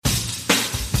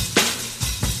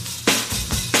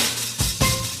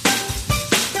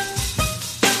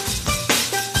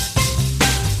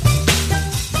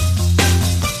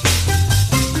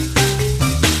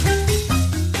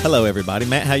Hello, everybody.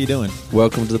 Matt, how you doing?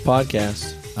 Welcome to the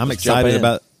podcast. I'm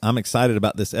excited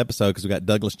about this episode because we got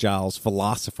Douglas Giles,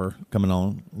 philosopher, coming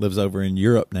on. Lives over in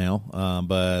Europe now,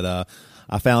 but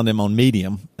I found him on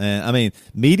Medium, and I mean,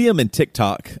 Medium and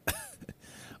TikTok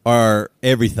are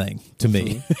everything to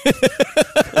me.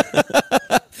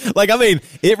 Like, I mean,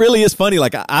 it really is funny.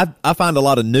 Like, I find a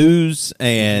lot of news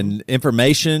and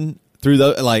information through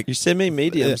those. Like, you send me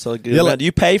Medium, so good. Yeah, do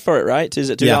you pay for it? Right? Is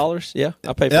it $2? Yeah,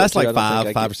 I pay for it. That's like $5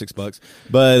 or $6,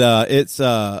 but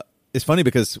it's funny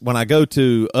because when I go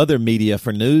to other media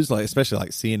for news, like especially like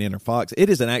CNN or Fox,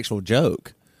 it is an actual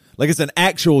joke. Like, it's an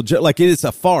actual joke. Like, it is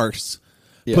a farce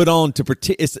put on to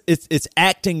pretend. It's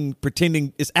acting,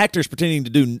 pretending. It's actors pretending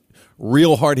to do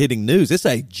real hard hitting news. It's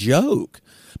a joke.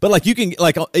 But like, you can,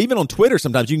 like, even on Twitter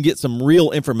sometimes you can get some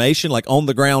real information, like on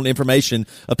the ground information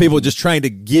of people just trying to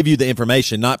give you the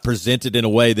information, not presented in a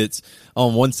way that's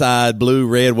on one side blue,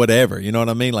 red, whatever. You know what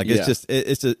I mean? Like, it's just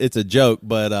it's a joke.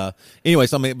 But anyway,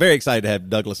 so I'm very excited to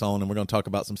have Douglas on, and we're going to talk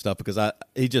about some stuff because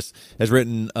he just has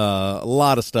written a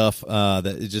lot of stuff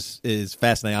that is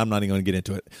fascinating. I'm not even going to get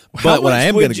into it. But what I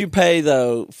am going to, would you pay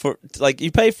though for, like,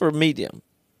 you pay for Medium?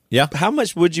 Yeah. How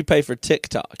much would you pay for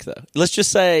TikTok, though? Let's just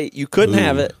say you couldn't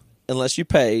have it unless you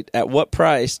paid. At what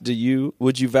price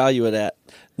would you value it at?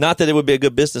 Not that it would be a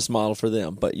good business model for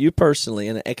them, but you personally,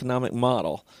 in an economic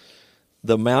model,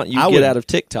 the amount you get out of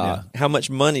TikTok, how much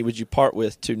money would you part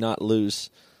with to not lose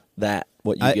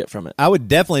what you get from it? I would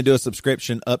definitely do a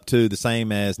subscription up to the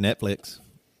same as Netflix.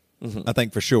 Mm-hmm. I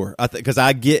think for sure. Because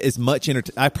I get as much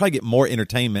I probably get more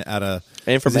entertainment out of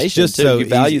information too. So you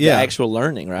value the actual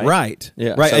learning, right? Right.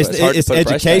 Yeah. Right. So it's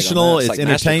educational. It's like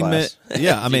entertainment.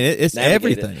 Yeah. I mean, it's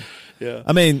everything. Yeah.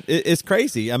 I mean, it's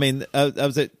crazy. I mean,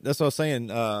 that's what I was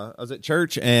saying. I was at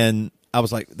church and I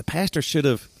was like, the pastor should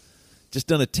have just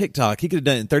done a TikTok. He could have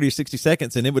done it in 30 or 60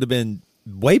 seconds and it would have been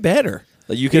way better.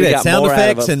 You could have got sound more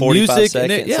effects out of and music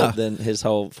seconds than his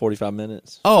whole 45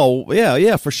 minutes. Oh,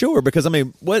 yeah, for sure. Because, I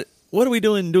mean, what are we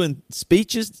doing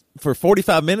speeches for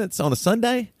 45 minutes on a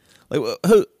Sunday? Like,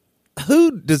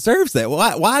 who deserves that?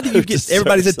 Why do you get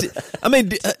everybody's I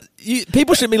mean,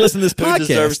 people shouldn't be listening to this podcast. Who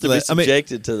deserves to be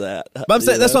subjected to that? But I'm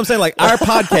saying, that's what I'm saying. Like, our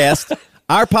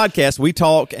podcast, we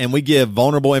talk and we give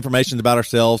vulnerable information about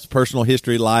ourselves, personal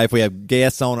history, life. We have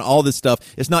guests on, all this stuff.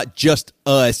 It's not just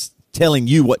us telling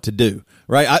you what to do.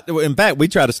 Right. In fact, we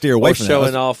try to steer away from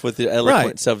showing off with the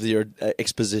eloquence of your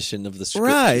exposition of the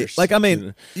scriptures. Right. Like, I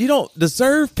mean, you don't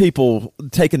deserve people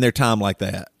taking their time like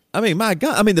that. I mean, my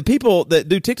God. I mean, the people that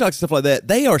do TikTok and stuff like that,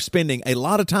 they are spending a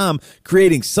lot of time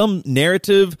creating some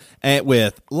narrative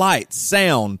with lights,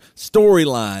 sound,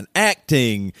 storyline,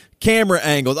 acting, camera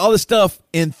angles, all this stuff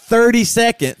in 30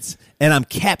 seconds. And I'm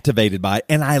captivated by it,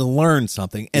 and I learned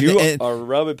something. And you are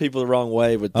rubbing people the wrong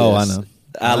way with this. Oh, I know.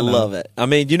 I love it. I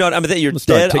mean, you know what I mean? You're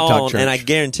dead on, church. And I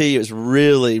guarantee you it's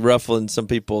really ruffling some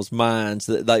people's minds.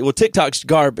 That, like, well, TikTok's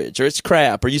garbage, or it's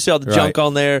crap, or you see all the junk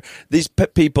on there. These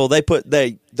people,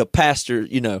 the pastor,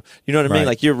 you know what I mean?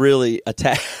 Like, you're really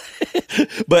attacked,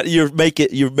 but you're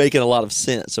making a lot of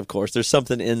sense. Of course, there's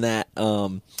something in that.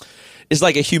 It's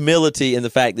like a humility in the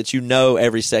fact that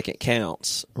every second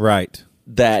counts. Right.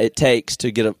 That it takes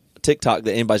to get a TikTok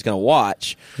that anybody's going to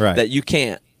watch. Right. That you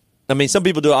can't. I mean, some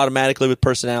people do it automatically with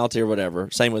personality or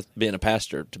whatever. Same with being a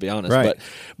pastor, to be honest. Right.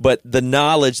 But the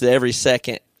knowledge that every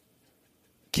second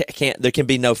there can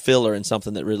be no filler in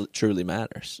something that really truly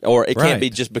matters, or it can't be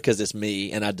just because it's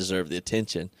me and I deserve the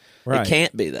attention. Right. It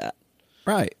can't be that.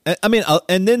 Right. I mean,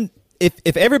 and then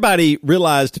if everybody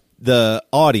realized the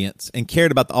audience and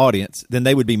cared about the audience, then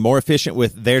they would be more efficient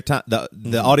with their time,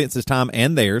 the audience's time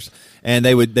and theirs, and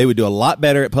they would do a lot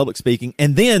better at public speaking.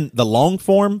 And then the long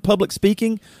form public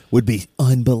speaking would be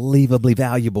unbelievably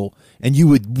valuable, and you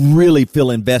would really feel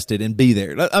invested and be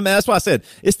there. I mean, that's why I said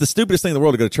it's the stupidest thing in the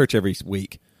world to go to church every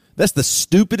week. That's the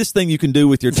stupidest thing you can do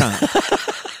with your time.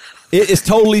 It is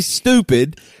totally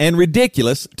stupid and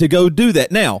ridiculous to go do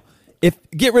that. Now,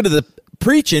 get rid of the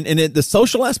preaching and the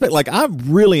social aspect. Like, I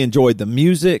really enjoyed the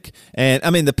music, and I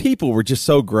mean, the people were just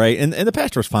so great, and the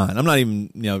pastor was fine. I'm not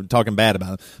even talking bad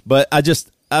about him, but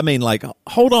I mean, like,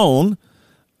 hold on,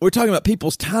 we're talking about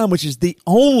people's time, which is the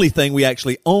only thing we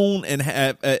actually own and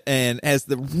have, and has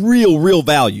the real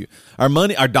value. Our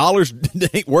money, our dollars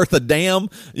ain't worth a damn.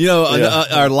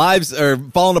 Our lives are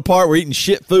falling apart. We're eating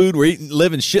shit food. We're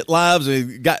living shit lives.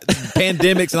 We got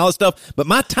pandemics and all this stuff. But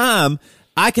my time,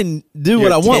 I can do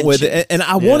what I want with it, and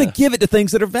I want to give it to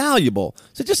things that are valuable.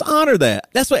 So just honor that.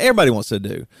 That's what everybody wants to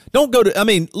do. Don't go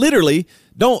to, literally,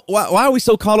 why are we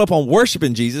so caught up on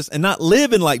worshiping Jesus and not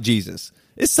living like Jesus?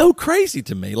 It's so crazy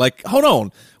to me. Like, hold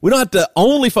on. We don't have to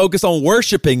only focus on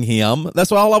worshiping him.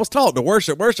 That's all I was taught, to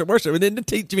worship. It didn't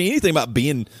teach me anything about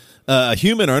being a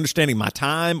human or understanding my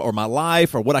time or my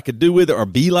life or what I could do with it or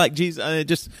be like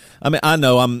Jesus. I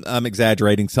know I'm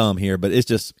exaggerating some here, but it's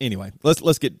just, anyway,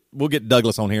 we'll get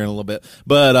Douglas on here in a little bit.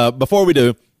 But before we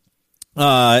do,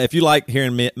 if you like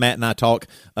hearing Matt and I talk,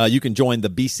 you can join the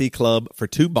BC Club for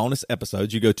 2 bonus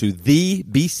episodes. You go to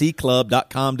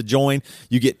thebcclub.com to join.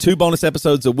 You get 2 bonus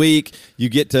episodes a week. You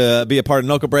get to be a part of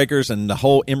Knuckle Breakers and the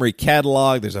whole Emory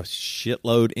catalog. There's a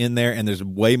shitload in there, and there's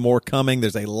way more coming.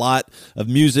 There's a lot of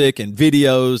music and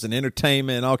videos and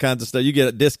entertainment and all kinds of stuff. You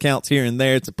get discounts here and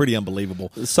there. It's pretty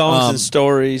unbelievable. Songs and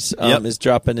Stories is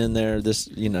dropping in there.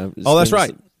 Oh, that's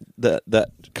right. That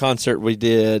concert we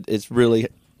did, it's really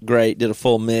great. Did a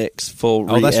full mix, full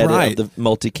re-edit of the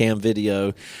multicam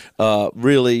video.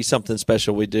 Really something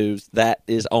special we do. That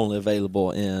is only available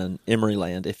in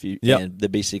Emeryland. And the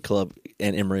BC Club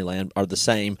and Emeryland are the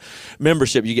same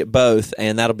membership. You get both,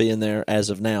 and that'll be in there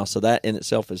as of now. So that in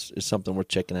itself is something worth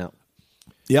checking out.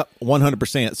 Yep,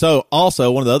 100%. So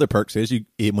also one of the other perks is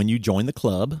when you join the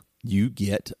club, you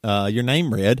get your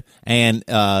name read. And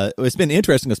it's been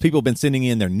interesting because people have been sending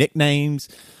in their nicknames.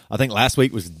 I think last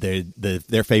week was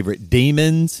their favorite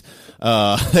demons.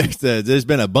 There's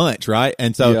been a bunch, right?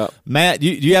 And so, Matt, do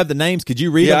you have the names? Could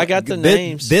you read them? I got the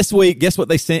names. This week, guess what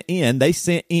they sent in? They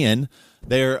sent in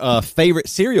their favorite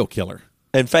serial killer.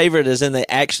 And favorite is in they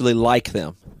actually like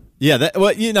them. Yeah,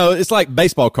 it's like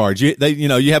baseball cards. You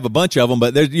have a bunch of them,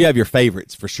 but you have your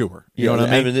favorites for sure. You know what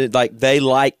I mean? They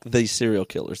like these serial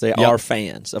killers. They are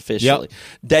fans officially. Yep.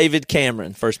 David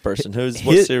Cameron, first person.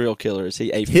 What serial killer is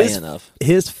he a fan of?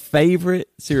 His favorite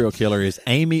serial killer is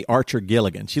Amy Archer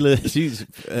Gilligan. She's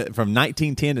from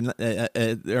 1910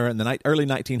 to or in the early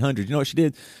 1900s. You know what she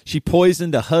did? She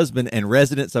poisoned a husband and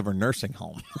residents of her nursing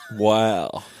home.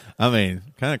 Wow. I mean,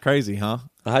 kind of crazy, huh?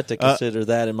 I had to consider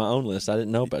that in my own list. I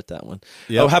didn't know about that one.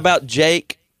 Yep. Oh, how about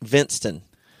Jake Vincent?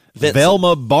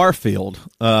 Velma Barfield,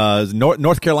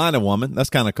 North Carolina woman. That's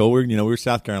kind of cool. We're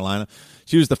South Carolina.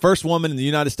 She was the first woman in the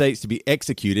United States to be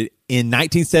executed in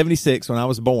 1976 when I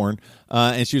was born,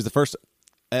 and she was the first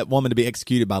woman to be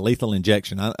executed by lethal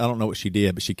injection. I don't know what she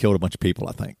did, but she killed a bunch of people,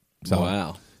 I think. So,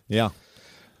 wow. Yeah.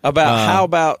 How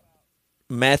about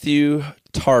Matthew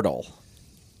Tardle?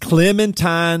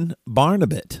 Clementine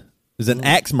Barnabet is an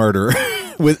axe murderer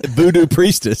with voodoo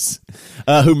priestess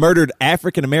who murdered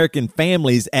African-American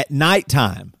families at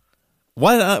nighttime.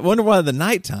 I wonder why the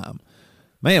nighttime?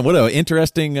 Man, what an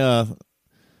interesting... I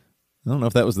don't know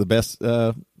if that was the best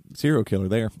serial killer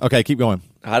there. Okay, keep going.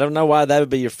 I don't know why that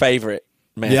would be your favorite,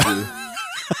 Matthew. Yeah.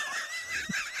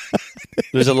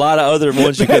 There's a lot of other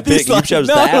ones you could pick. You chose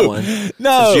that one.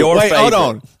 No, it's your favorite. Hold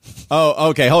on. Oh,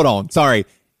 okay, hold on. Sorry.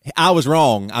 I was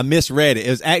wrong. I misread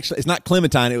it. It's not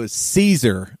Clementine. It was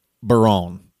Caesar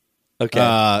Baron.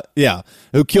 Okay.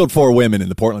 Who killed 4 women in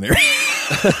the Portland area.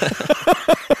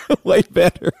 Way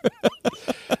better.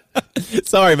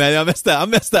 Sorry, man. I messed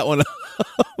that one up.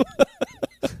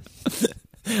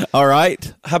 All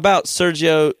right. How about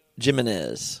Sergio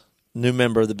Jimenez, new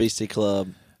member of the BC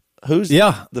Club? Who's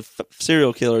the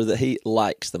serial killer that he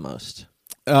likes the most?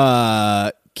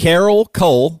 Carol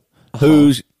Cole,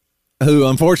 who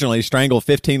unfortunately strangled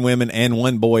 15 women and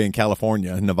 1 boy in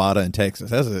California, Nevada, and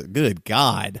Texas. That's a good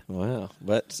God. Wow.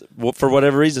 But for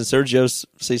whatever reason, Sergio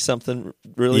sees something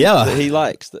really that he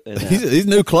likes. These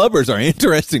new clubbers are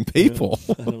interesting people.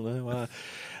 I don't know why.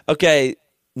 Okay,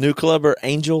 new clubber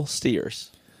Angel Steers.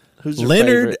 Who's your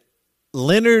favorite?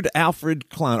 Leonard Alfred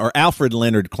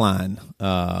Leonard Klein,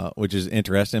 which is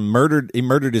interesting. He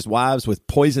murdered his wives with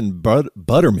poisoned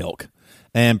buttermilk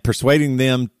and persuading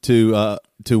them to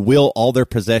will all their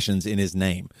possessions in his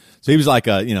name. So he was like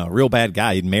a real bad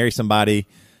guy. He'd marry somebody,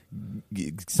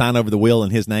 sign over the will in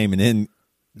his name, and then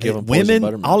give them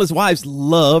women. All his wives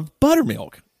loved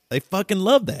buttermilk. They fucking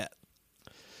loved that.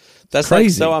 That's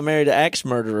crazy. Like So I Married an Axe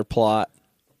Murderer plot.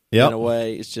 Yep. In a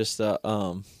way, it's just that's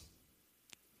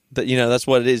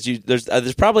what it is.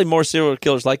 There's probably more serial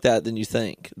killers like that than you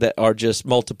think that are just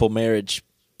multiple marriage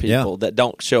people that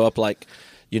don't show up like.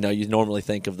 You normally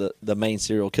think of the main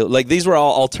serial killer. Like, these were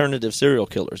all alternative serial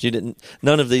killers.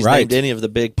 None of these named any of the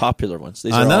big popular ones.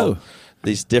 These are all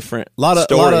these different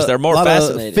stories. They're more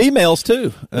fascinating. Females, too.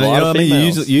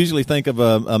 Females. You usually think of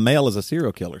a male as a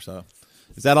serial killer. So,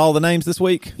 is that all the names this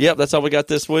week? Yep, that's all we got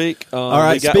this week. All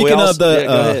right, speaking of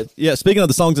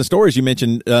the songs and stories you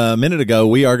mentioned a minute ago,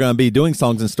 we are going to be doing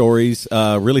songs and stories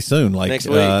really soon. Like next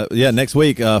week. Next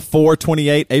week, April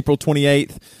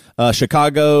 28th.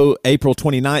 Chicago, April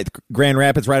 29th, Grand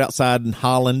Rapids, right outside in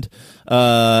Holland.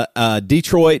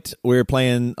 Detroit, we're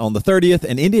playing on the 30th,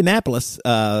 and Indianapolis,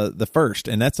 the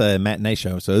 1st, and that's a matinee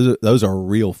show. So those are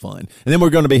real fun. And then we're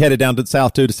going to be headed down to the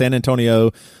south too, to San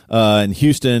Antonio and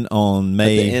Houston on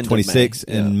May 26th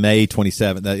and May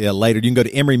 27th. Later, you can go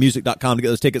to emerymusic.com to get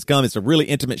those tickets. Come, it's a really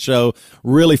intimate show,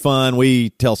 really fun.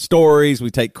 We tell stories, we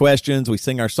take questions, we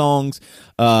sing our songs,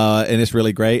 and it's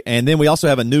really great. And then we also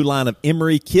have a new line of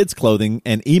Emery kids clothing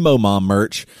and Emo Mom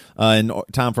merch in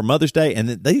time for Mother's Day, and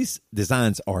these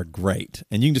designs are great.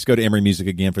 And you can just go to Emery Music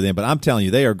again for them. But I'm telling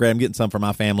you, they are great. I'm getting some for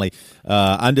my family.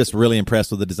 I'm just really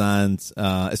impressed with the designs,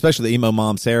 especially the Emo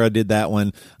Mom. Sarah did that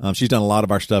one. She's done a lot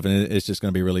of our stuff, and it's just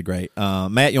going to be really great.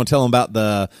 Matt, you want to tell them about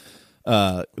the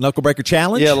Knuckle Breaker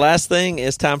Challenge? Yeah, last thing,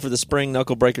 it's time for the Spring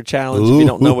Knuckle Breaker Challenge. If you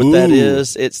don't know what that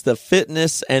is, it's the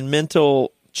fitness and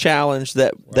mental challenge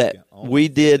that we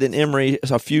did in Emory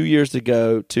a few years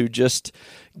ago to just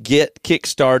get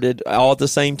kick-started all at the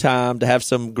same time, to have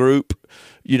some group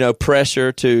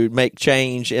pressure to make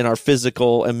change in our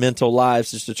physical and mental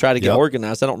lives, just to try to get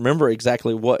organized. I don't remember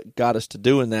exactly what got us to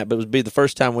doing that, but it would be the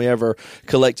first time we ever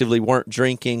collectively weren't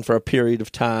drinking for a period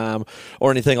of time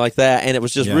or anything like that. And it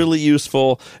was just really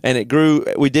useful, and it grew.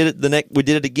 We did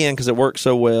it again because it worked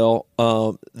so well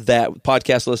that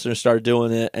podcast listeners started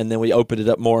doing it, and then we opened it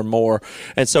up more and more.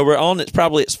 And so we're on it's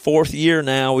probably its 4th year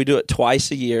now. We do it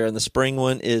twice a year, and the spring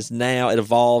one is now. It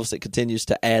evolves. It continues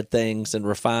to add things and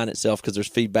refine itself because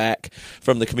there's feedback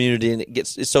from the community, and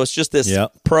it's just this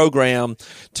program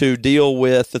to deal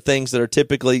with the things that are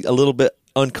typically a little bit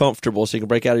uncomfortable, so you can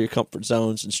break out of your comfort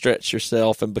zones and stretch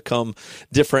yourself and become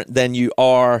different than you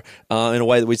are in a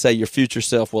way that we say your future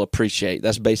self will appreciate.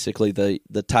 That's basically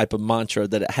the type of mantra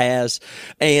that it has.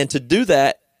 And to do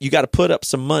that, you got to put up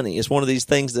some money. It's one of these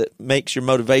things that makes your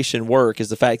motivation work, is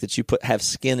the fact that you have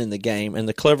skin in the game. And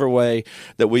the clever way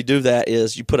that we do that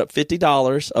is you put up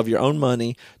 $50 of your own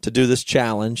money to do this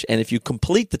challenge. And if you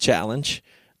complete the challenge,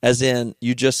 as in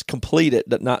you just complete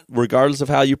it, not regardless of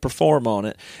how you perform on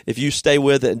it, if you stay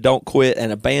with it and don't quit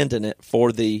and abandon it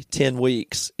for the 10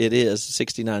 weeks, it is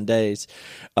 69 days,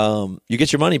 you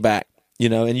get your money back.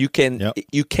 And you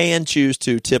can choose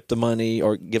to tip the money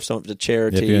or give some to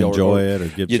charity, if you enjoy it, or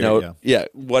give charity,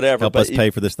 whatever. Help us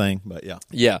pay for this thing, but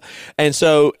yeah. And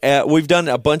so we've done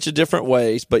a bunch of different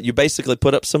ways, but you basically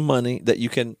put up some money that you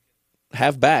can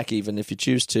have back even if you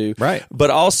choose to. Right.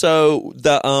 But also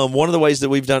the one of the ways that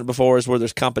we've done it before is where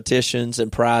there's competitions and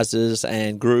prizes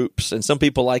and groups, and some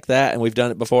people like that, and we've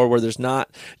done it before where you're not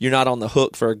on the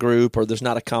hook for a group, or there's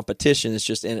not a competition, it's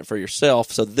just in it for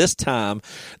yourself. So this time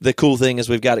the cool thing is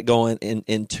we've got it going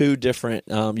in 2 different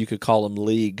you could call them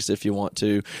leagues if you want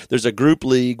to. There's a group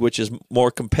league which is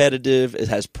more competitive, it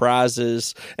has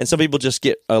prizes, and some people just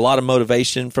get a lot of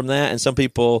motivation from that, and some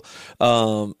people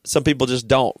just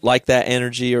don't like that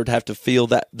energy or to have to feel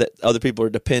that other people are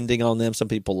depending on them. Some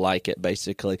people like it,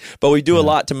 basically. But we do a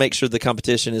lot to make sure the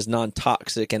competition is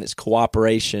non-toxic and it's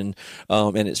cooperation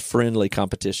and it's friendly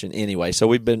competition anyway. So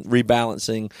we've been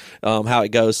rebalancing how it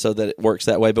goes so that it works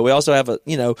that way. But we also have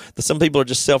some people are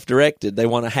just self-directed. They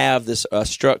want to have this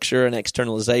structure and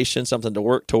externalization, something to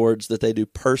work towards that they do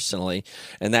personally,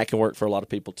 and that can work for a lot of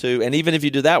people too. And even if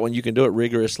you do that one, you can do it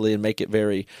rigorously and make it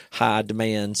very high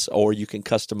demands, or you can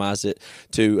customize it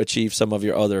to achieve some of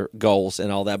your other goals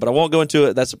and all that. But I won't go into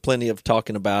it. That's plenty of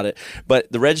talking about it.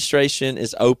 But the registration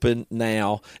is open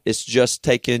now. It's just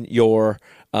taking your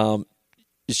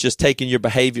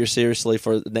behavior seriously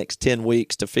for the next 10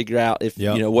 weeks to figure out if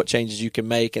what changes you can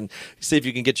make, and see if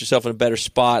you can get yourself in a better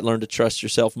spot, learn to trust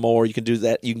yourself more. You can do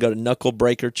that. You can go to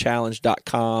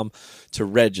knucklebreakerchallenge.com to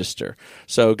register.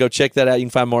 So go check that out. You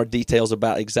can find more details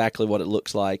about exactly what it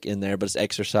looks like in there, but it's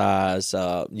exercise,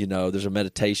 there's a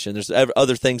meditation, there's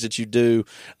other things that you do,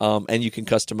 and you can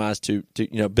customize to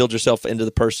build yourself into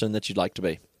the person that you'd like to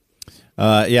be.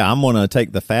 I'm going to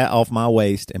take the fat off my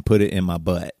waist and put it in my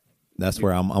butt. That's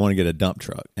where I want to get a dump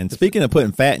truck. And speaking of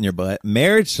putting fat in your butt,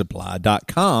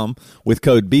 marriagesupply.com with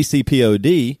code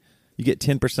BCPOD, you get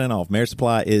 10% off. Marriage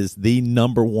Supply is the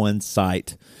 #1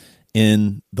 site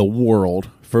in the world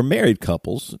for married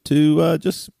couples to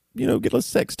just get a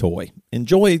sex toy.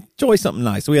 Enjoy something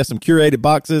nice. So we have some curated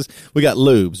boxes. We got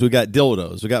lubes. We got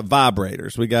dildos. We got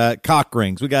vibrators. We got cock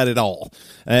rings. We got it all.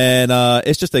 And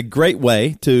it's just a great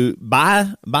way to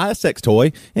buy a sex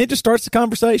toy, and it just starts the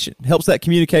conversation. It helps that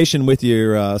communication with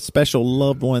your special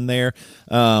loved one there,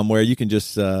 where you can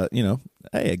just,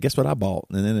 hey, guess what I bought?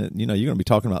 And then, you're going to be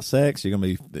talking about sex. You're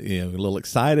going to be a little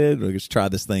excited. We're going to try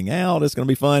this thing out. It's going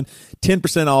to be fun.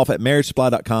 10% off at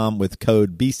marriagesupply.com with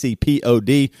code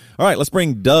BCPOD. All right, let's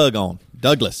bring Doug on.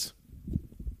 Douglas.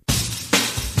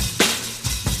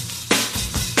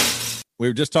 we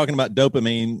were just talking about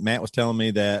dopamine. Matt was telling me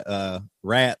that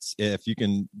rats, if you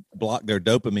can block their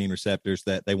dopamine receptors,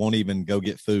 that they won't even go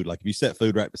get food. Like if you set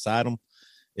food right beside them,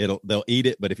 they'll eat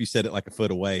it. But if you set it like a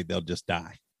foot away, they'll just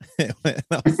die. I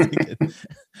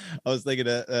was thinking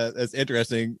that's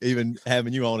interesting, even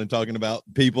having you on and talking about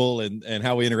people and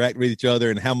how we interact with each other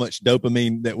and how much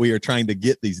dopamine that we are trying to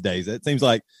get these days. It seems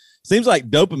like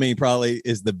dopamine probably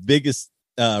is the biggest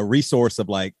resource of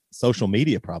like social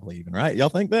media, probably even, right? Y'all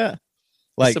think that?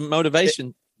 Like some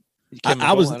motivation.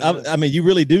 I mean, you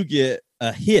really do get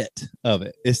a hit of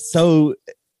it. It's so,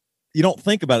 you don't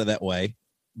think about it that way,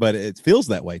 but it feels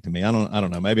that way to me. I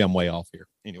don't know. Maybe I'm way off here.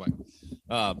 Anyway,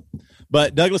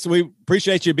 but Douglas, we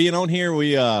appreciate you being on here.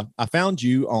 I found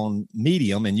you on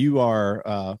Medium, and you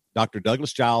are Dr.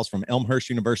 Douglas Giles from Elmhurst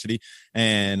University,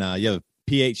 and you have a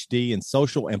PhD in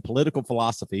social and political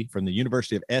philosophy from the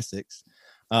University of Essex,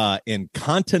 in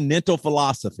continental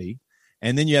philosophy,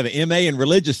 and then you have an MA in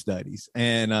religious studies,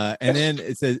 and then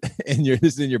it says this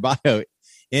is in your bio,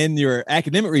 in your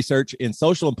academic research in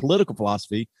social and political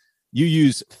philosophy, you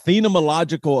use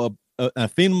phenomenological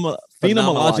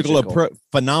approach.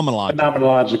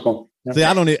 Phenomenological. See,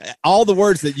 I don't need all the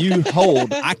words that you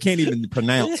hold. I can't even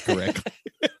pronounce correctly.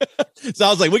 So I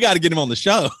was like, we got to get him on the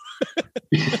show.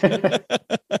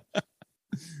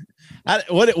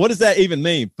 What does that even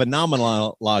mean?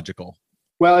 Phenomenological.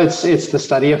 Well, it's the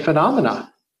study of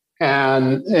phenomena,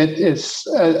 and it's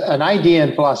an idea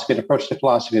in philosophy, an approach to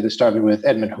philosophy that started with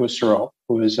Edmund Husserl,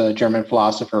 who was a German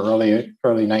philosopher early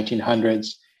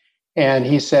 1900s. And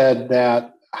he said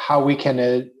that how we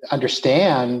can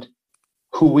understand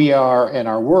who we are in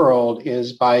our world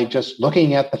is by just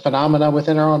looking at the phenomena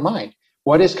within our own mind.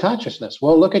 What is consciousness?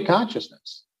 Well, look at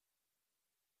consciousness.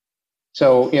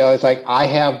 So, it's like, I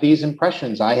have these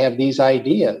impressions, I have these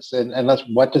ideas, and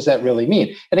what does that really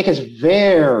mean? And it gets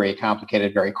very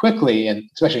complicated very quickly, and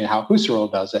especially in how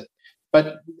Husserl does it.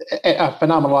 But a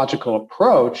phenomenological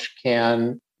approach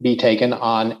can be taken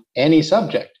on any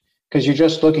subject, because you're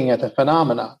just looking at the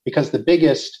phenomena. Because the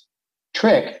biggest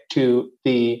trick to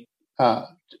the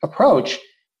approach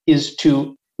is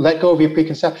to let go of your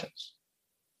preconceptions.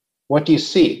 What do you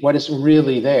see? What is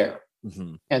really there?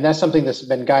 Mm-hmm. And that's something that's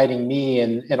been guiding me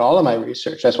in all of my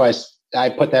research. That's why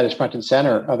I put that as front and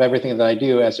center of everything that I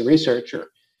do as a researcher.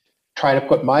 Try to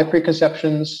put my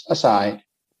preconceptions aside,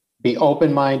 be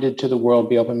open-minded to the world,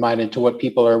 be open-minded to what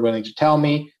people are willing to tell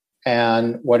me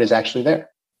and what is actually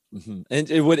there. Mm-hmm.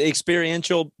 And would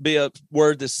experiential be a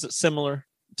word that's similar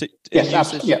to yes,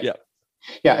 absolutely.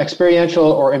 Yeah, experiential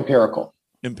or empirical.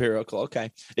 Empirical. Okay.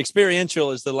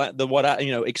 Experiential is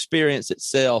experience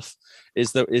itself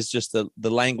is just the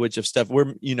language of stuff.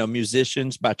 We're,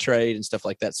 musicians by trade and stuff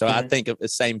like that. So I think of the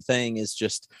same thing as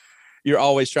just, you're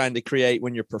always trying to create,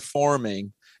 when you're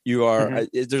performing, you are,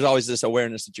 there's always this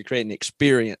awareness that you're creating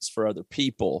experience for other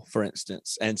people, for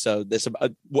instance. And so this,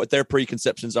 what their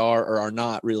preconceptions are or are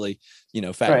not really,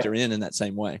 factor in that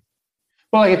same way.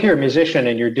 Well, like if you're a musician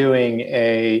and you're doing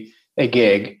a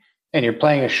gig, and you're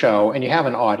playing a show and you have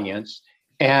an audience,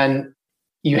 and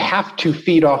you have to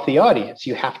feed off the audience.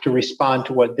 You have to respond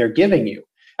to what they're giving you.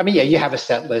 I mean, yeah, you have a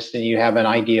set list and you have an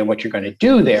idea of what you're going to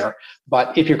do there.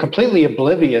 But if you're completely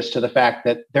oblivious to the fact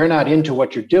that they're not into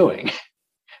what you're doing,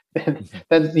 then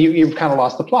you've kind of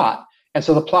lost the plot. And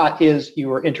so the plot is you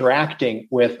are interacting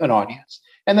with an audience.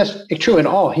 And that's true in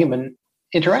all human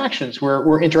interactions.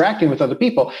 We're interacting with other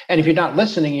people. And if you're not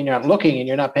listening and you're not looking and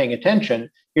you're not paying attention,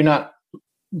 you're not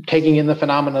taking in the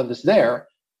phenomena that's there,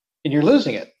 and you're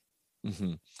losing it.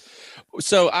 Mm-hmm.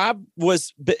 So I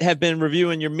have been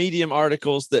reviewing your Medium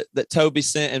articles that Toby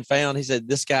sent and found. He said,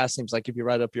 this guy seems like he'd be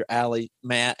right up your alley,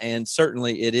 Matt. And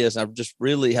certainly it is. I've just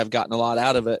really have gotten a lot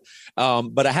out of it.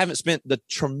 But I haven't spent the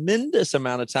tremendous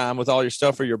amount of time with all your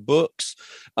stuff or your books.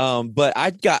 But I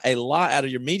got a lot out of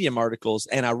your Medium articles,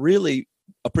 and I really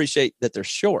appreciate that they're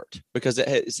short, because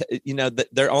that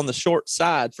they're on the short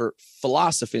side for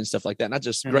philosophy and stuff like that. And I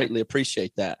just greatly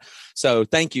appreciate that. So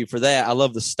thank you for that. I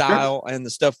love the style and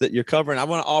the stuff that you're covering. I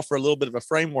want to offer a little bit of a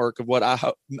framework of what I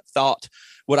thought,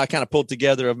 what I kind of pulled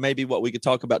together of maybe what we could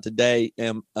talk about today.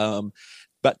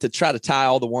 But to try to tie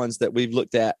all the ones that we've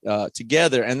looked at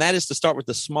together. And that is to start with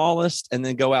the smallest and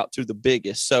then go out to the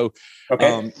biggest. So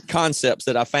concepts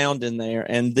that I found in there.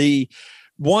 And the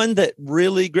one that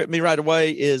really gripped me right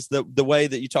away is the way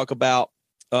that you talk about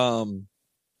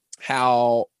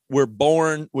how we're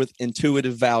born with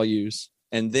intuitive values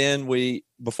And then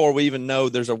before we even know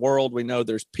there's a world, we know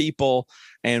there's people,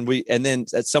 and then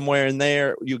at somewhere in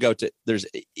there you go to, there's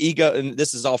ego. And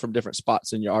this is all from different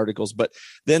spots in your articles, but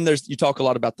then you talk a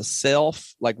lot about the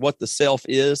self, like what the self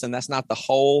is. And that's not the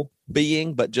whole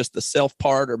being, but just the self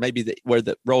part, or maybe where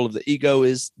the role of the ego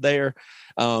is there.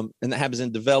 And that happens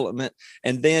in development.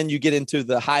 And then you get into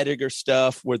the Heidegger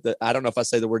stuff where I don't know if I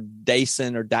say the word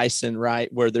Dyson,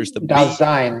 right? Where there's the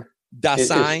Dasein.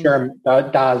 Dasein,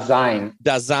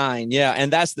 yeah,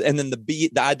 and then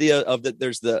the idea of that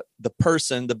there's the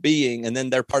person, the being, and then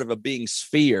they're part of a being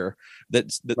sphere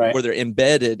right, where they're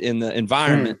embedded in the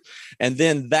environment, and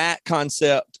then that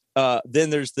concept. Then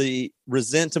there's the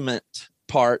resentment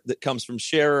part that comes from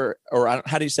Scherer, or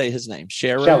how do you say his name?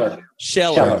 Scheller.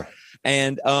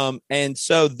 And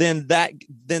so then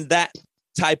that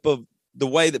type of the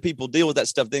way that people deal with that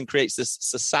stuff then creates this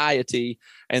society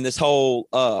and this whole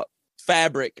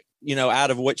fabric, out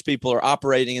of which people are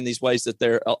operating in these ways that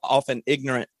they're often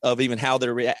ignorant of even how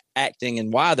they're reacting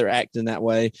and why they're acting that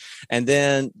way. And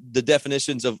then the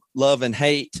definitions of love and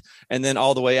hate, and then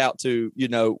all the way out to,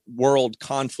 world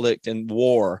conflict and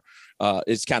war.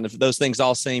 It's kind of, those things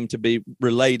all seem to be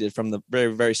related from the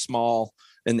very, very small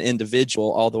and the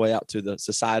individual all the way out to the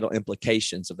societal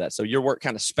implications of that. So your work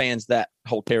kind of spans that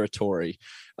whole territory.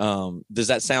 Does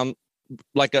that sound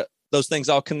like those things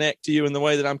all connect to you in the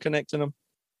way that I'm connecting them?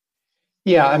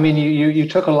 Yeah, I mean, you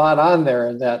took a lot on there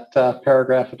in that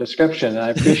paragraph of description, and I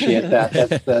appreciate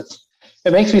that.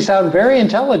 It makes me sound very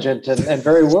intelligent and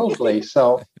very worldly,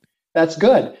 so that's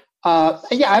good. Yeah,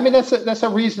 I mean, that's a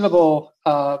reasonable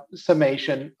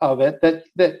summation of it.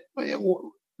 That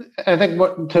I think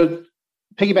to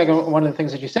piggyback on one of the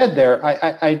things that you said there,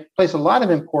 I place a lot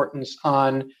of importance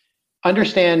on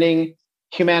understanding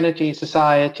humanity,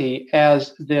 society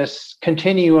as this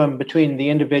continuum between the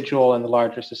individual and the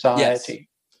larger society. Yes.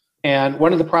 And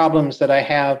one of the problems that I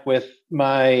have with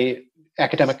my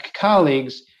academic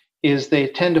colleagues is they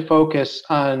tend to focus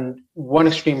on one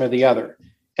extreme or the other.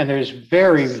 And there's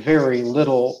very, very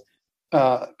little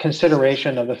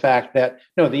consideration of the fact that,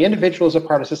 no, the individual is a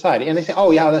part of society. And they say,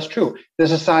 oh, yeah, that's true. The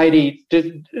society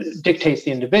dictates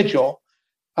the individual.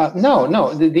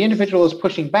 No, the individual is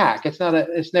pushing back. It's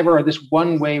never this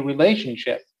one-way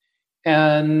relationship.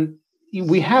 And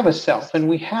we have a self and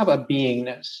we have a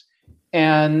beingness,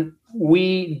 and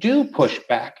we do push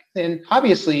back. And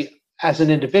obviously, as an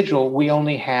individual, we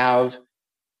only have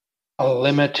a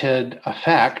limited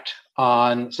effect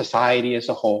on society as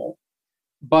a whole.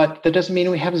 But that doesn't mean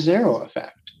we have zero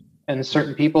effect. And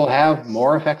certain people have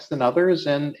more effects than others,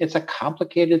 and it's a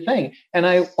complicated thing. And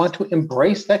I want to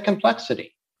embrace that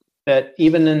complexity. That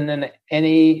even in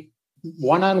any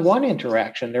one-on-one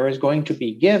interaction, there is going to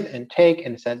be give and take,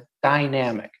 and it's a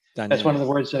dynamic. That's one of the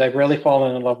words that I've really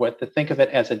fallen in love with, to think of it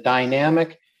as a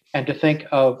dynamic, and to think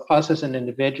of us as an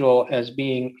individual as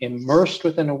being immersed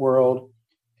within a world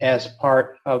as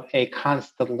part of a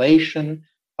constellation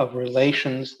of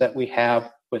relations that we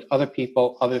have with other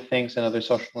people, other things, and other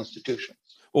social institutions.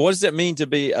 Well, what does it mean to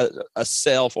be a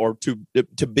self, or to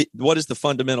be? What is the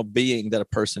fundamental being that a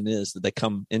person is that they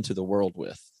come into the world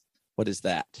with? What is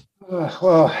that?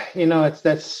 Well,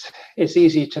 it's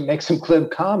easy to make some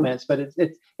glib comments, but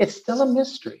it's still a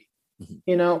mystery.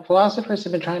 Mm-hmm. Philosophers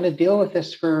have been trying to deal with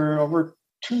this for over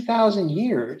 2,000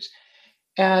 years,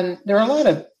 and there are a lot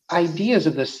of ideas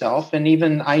of the self, and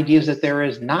even ideas that there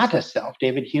is not a self.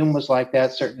 David Hume was like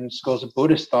that. Certain schools of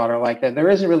Buddhist thought are like that. There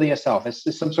isn't really a self. It's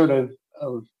just some sort of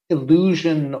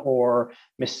illusion or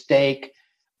mistake.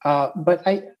 But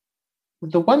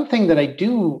the one thing that I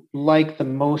do like the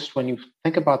most when you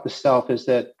think about the self is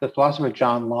that the philosopher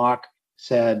John Locke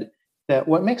said that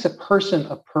what makes a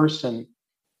person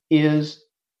is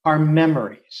our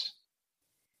memories.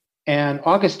 And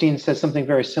Augustine says something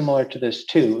very similar to this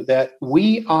too, that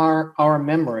we are our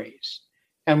memories.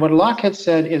 And what Locke had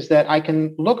said is that I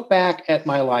can look back at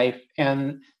my life,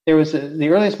 and there was the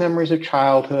earliest memories of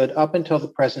childhood up until the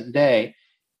present day.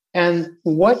 And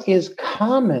what is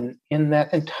common in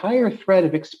that entire thread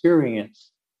of experience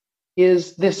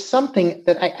is this something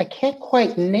that I can't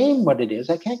quite name what it is.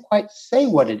 I can't quite say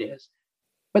what it is,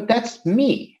 but that's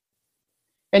me.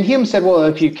 And Hume said, well,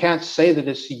 if you can't say that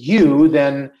it's you,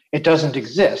 then it doesn't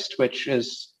exist, which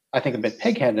is, I think, a bit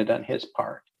pig-headed on his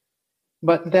part.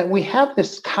 But that we have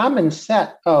this common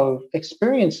set of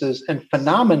experiences and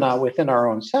phenomena within our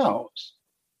own selves.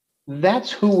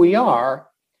 That's who we are,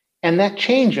 and that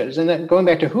changes. And then going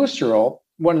back to Husserl,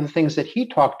 one of the things that he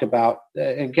talked about,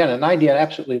 again, an idea I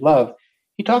absolutely love,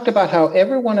 he talked about how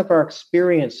every one of our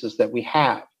experiences that we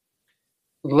have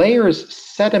layers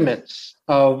sediments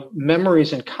of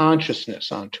memories and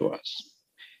consciousness onto us.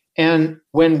 And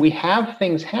when we have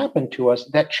things happen to us,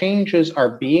 that changes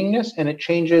our beingness and it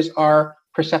changes our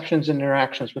perceptions and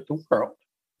interactions with the world.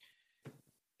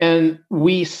 And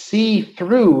we see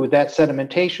through that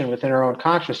sedimentation within our own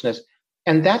consciousness.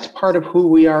 And that's part of who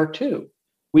we are too.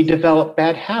 We develop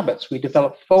bad habits. We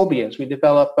develop phobias. We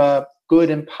develop good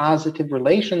and positive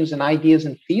relations and ideas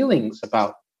and feelings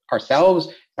about ourselves,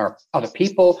 our other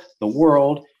people, the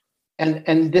world.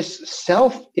 And this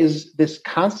self is this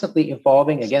constantly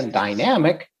evolving, again,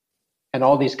 dynamic, and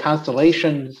all these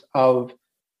constellations of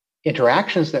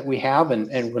interactions that we have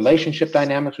and relationship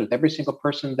dynamics with every single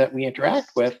person that we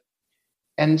interact with.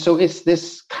 And so it's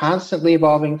this constantly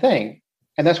evolving thing.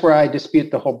 And that's where I dispute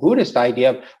the whole Buddhist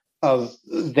idea of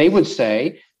they would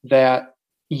say that,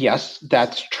 yes,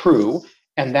 that's true.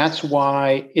 And that's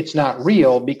why it's not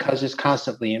real, because it's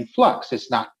constantly in flux. It's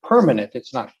not permanent.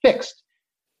 It's not fixed.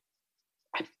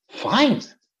 Fine.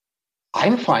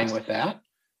 I'm fine with that.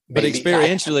 But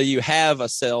experientially, you have a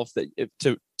self that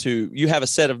you have a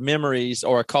set of memories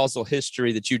or a causal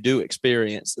history that you do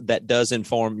experience that does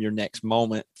inform your next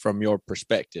moment from your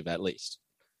perspective, at least.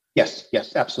 Yes,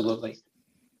 absolutely.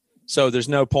 So there's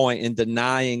no point in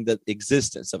denying the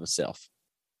existence of a self.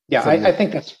 Yeah, I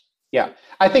think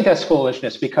that's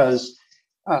foolishness, because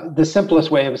the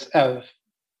simplest way of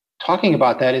talking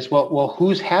about that is, well,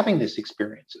 who's having these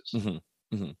experiences?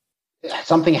 Mm-hmm. Mm-hmm.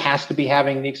 Something has to be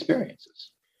having the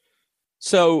experiences.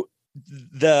 So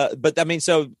there's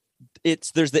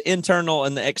the internal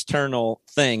and the external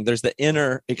thing. There's the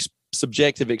inner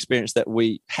subjective experience that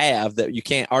we have that you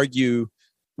can't argue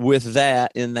with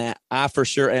that, in that I for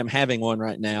sure am having one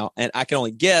right now. And I can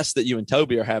only guess that you and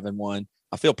Toby are having one.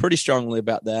 I feel pretty strongly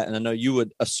about that. And I know you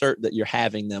would assert that you're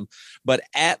having them, but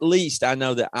at least I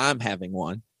know that I'm having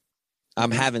one.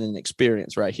 I'm having an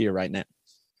experience right here, right now.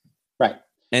 Right.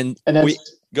 And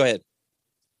go ahead.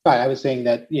 Right. I was saying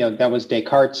that, that was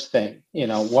Descartes' thing.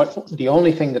 The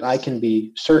only thing that I can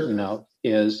be certain of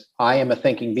is I am a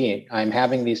thinking being. I'm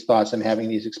having these thoughts. I'm having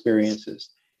these experiences.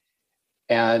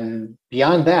 And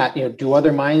beyond that, do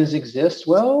other minds exist?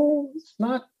 Well, it's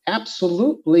not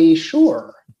absolutely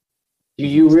sure. Do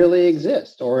you really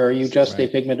exist, or are you just a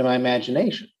figment of my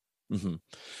imagination? Mm-hmm.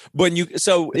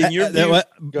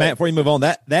 Matt, before you move on,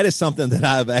 that is something that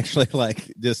I've actually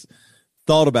just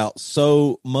thought about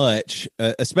so much,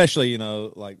 especially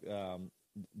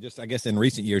just I guess in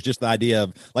recent years, just the idea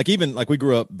of we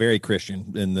grew up very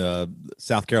Christian in the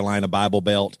South Carolina Bible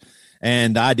Belt.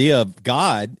 And the idea of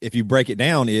God, if you break it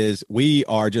down, is we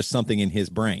are just something in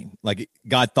his brain. Like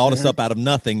God thought us up out of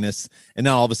nothingness, and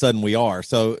now all of a sudden we are.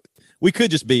 So we could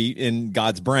just be in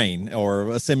God's brain or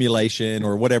a simulation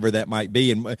or whatever that might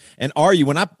be. And are you,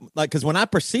 because when I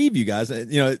perceive you guys,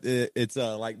 it's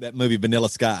like that movie Vanilla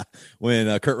Sky,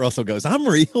 when Kurt Russell goes, I'm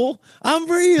real.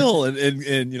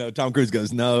 And Tom Cruise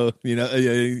goes, no,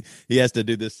 he has to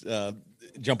do this,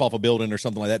 jump off a building or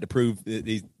something like that to prove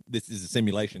this is a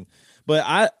simulation.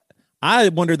 But I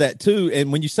wonder that too.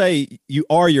 And when you say you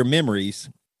are your memories,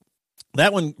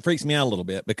 that one freaks me out a little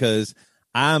bit, because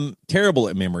I'm terrible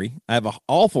at memory. I have an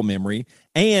awful memory,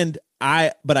 but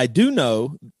I do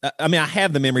know, I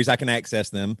have the memories, I can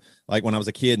access them, like when I was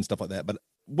a kid and stuff like that. But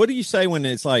what do you say when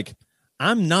it's like,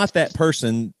 I'm not that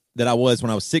person that I was when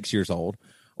I was 6 years old,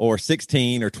 or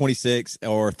 16 or 26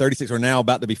 or 36, or now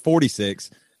about to be 46?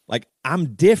 Like,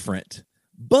 I'm different.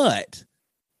 But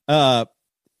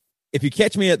if you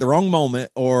catch me at the wrong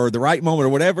moment or the right moment or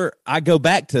whatever, I go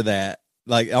back to that,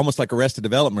 like almost like Arrested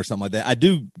Development or something like that. I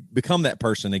do become that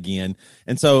person again.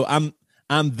 And so I'm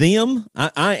them.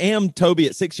 I am Toby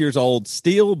at 6 years old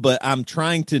still, but I'm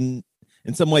trying to,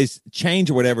 in some ways, change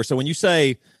or whatever. So when you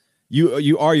say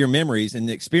you are your memories and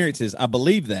experiences, I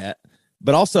believe that.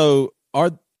 But also,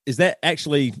 are you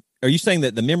saying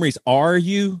that the memories are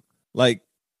you?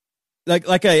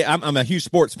 I'm a huge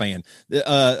sports fan.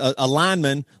 A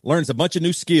lineman learns a bunch of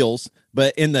new skills,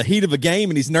 but in the heat of a game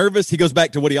and he's nervous, he goes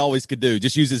back to what he always could do.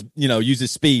 Just use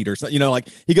his speed or something,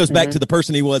 he goes back to the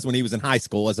person he was when he was in high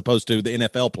school, as opposed to the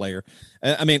NFL player.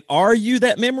 Are you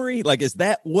that memory? Is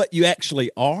that what you actually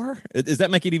are? Does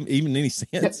that make it even any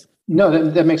sense?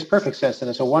 No, that makes perfect sense. And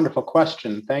it's a wonderful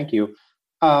question. Thank you.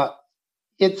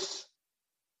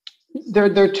 There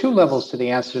are two levels to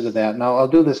the answer to that. And I'll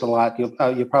do this a lot. You'll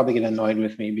probably get annoyed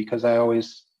with me because I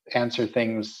always answer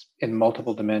things in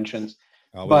multiple dimensions.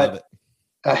 Oh, we love it.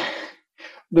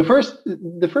 The first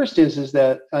is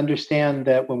that understand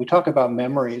that when we talk about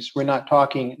memories, we're not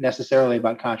talking necessarily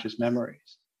about conscious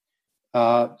memories.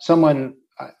 Someone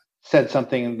said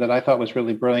something that I thought was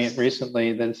really brilliant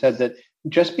recently, that said that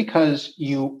just because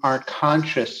you aren't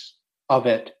conscious of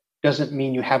it doesn't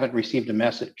mean you haven't received a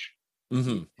message.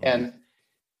 Mm-hmm. And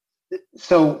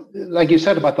so like you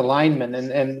said about the lineman,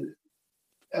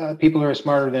 and people who are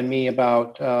smarter than me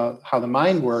about how the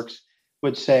mind works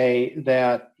would say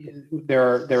that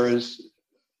there is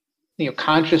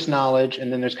conscious knowledge,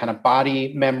 and then there's kind of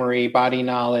body memory, body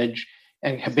knowledge,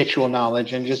 and habitual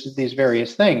knowledge, and just these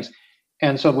various things.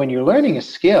 And so when you're learning a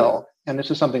skill, and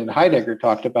this is something that Heidegger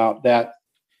talked about, that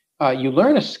you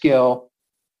learn a skill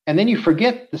and then you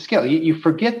forget the skill. You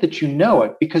forget that you know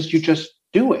it because you just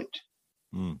do it.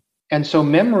 Mm. And so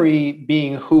memory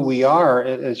being who we are,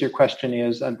 as your question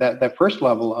is, that first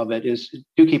level of it is,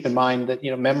 do keep in mind that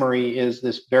memory is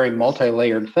this very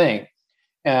multi-layered thing.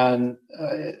 And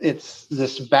it's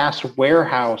this vast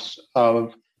warehouse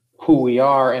of who we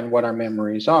are and what our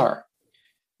memories are.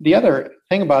 The other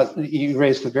thing about, you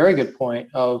raised a very good point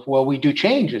of, well, we do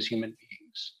change as human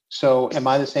beings. So am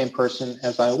I the same person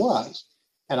as I was?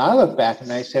 And I look back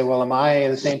and I say, well, am I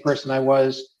the same person I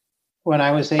was when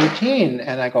I was 18?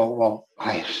 And I go, well,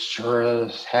 I sure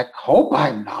as heck hope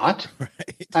I'm not.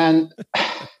 Right. And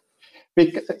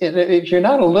because if you're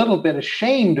not a little bit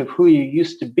ashamed of who you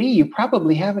used to be, you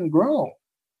probably haven't grown.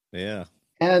 Yeah.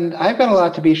 And I've got a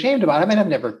lot to be ashamed about. I mean, I've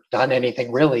never done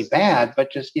anything really bad,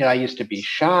 but just, I used to be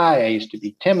shy. I used to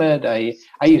be timid. I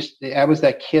was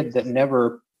that kid that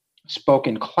never spoke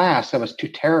in class. I was too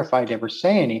terrified to ever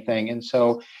say anything. And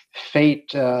so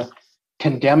fate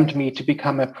condemned me to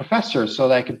become a professor so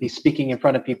that I could be speaking in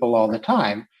front of people all the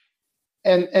time.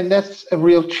 And that's a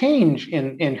real change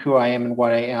in who I am and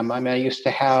what I am. I mean, I used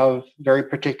to have very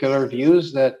particular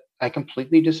views that I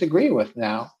completely disagree with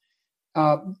now.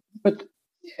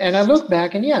 And I look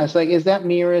back and it's like, is that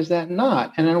me or is that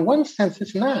not? And in one sense,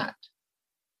 it's not,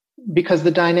 because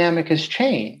the dynamic has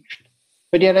changed.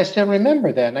 But yet I still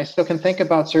remember that. And I still can think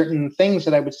about certain things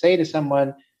that I would say to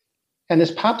someone. And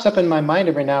this pops up in my mind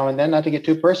every now and then, not to get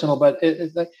too personal, but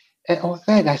it's like, oh,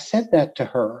 God, I said that to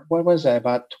her. What was I,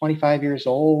 about 25 years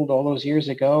old, all those years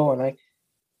ago? And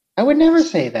I would never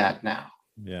say that now.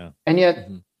 Yeah. And yet,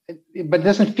 but it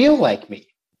doesn't feel like me.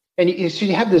 And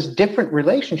you have this different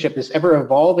relationship, this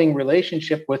ever-evolving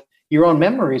relationship with your own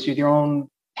memories, with your own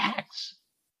acts.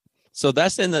 So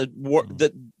that's in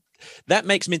that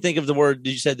makes me think of the word,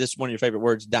 you said this is one of your favorite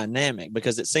words, dynamic,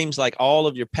 because it seems like all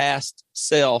of your past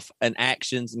self and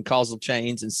actions and causal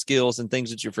chains and skills and things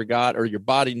that you forgot or your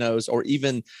body knows, or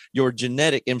even your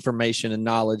genetic information and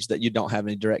knowledge that you don't have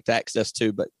any direct access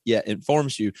to, but yet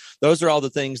informs you. Those are all the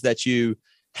things that you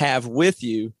have with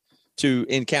you to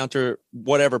encounter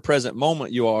whatever present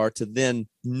moment you are, to then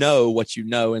know what you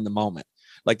know in the moment.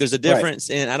 Like there's a difference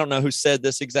in, I don't know who said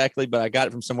this exactly, but I got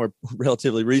it from somewhere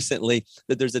relatively recently,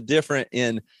 that there's a difference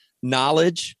in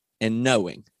knowledge and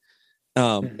knowing.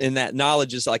 And that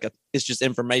knowledge is it's just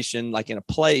information like in a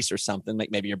place or something, like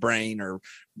maybe your brain or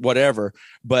whatever.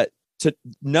 But to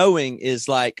knowing is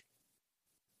like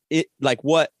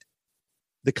what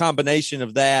the combination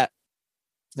of that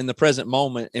in the present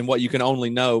moment and what you can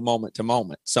only know moment to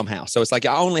moment somehow. So it's like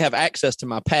I only have access to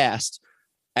my past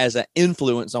as an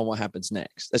influence on what happens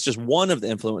next. That's just one of the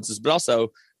influences, but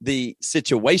also the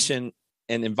situation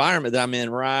and environment that I'm in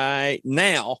right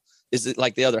now is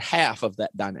like the other half of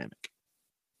that dynamic.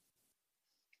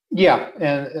 Yeah,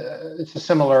 and it's a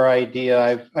similar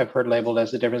idea I've heard labeled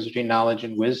as the difference between knowledge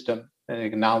and wisdom.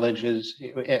 Knowledge is,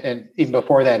 and even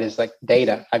before that, is like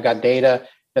data. I've got data,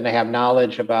 then I have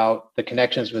knowledge about the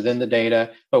connections within the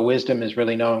data, but wisdom is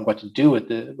really knowing what to do with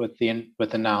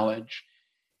the knowledge.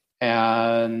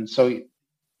 And so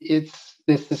it's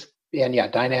this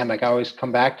dynamic. I always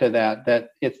come back to that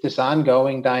it's this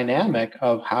ongoing dynamic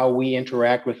of how we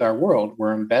interact with our world.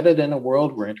 We're embedded in a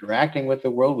world, we're interacting with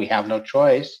the world. We have no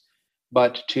choice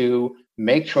but to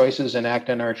make choices and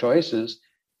act on our choices.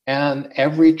 And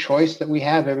every choice that we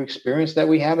have, every experience that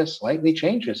we have, it slightly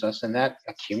changes us, and that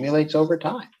accumulates over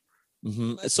time.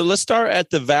 Mm-hmm. So let's start at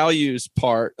the values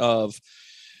part of,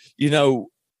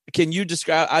 can you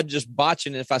describe, I'm just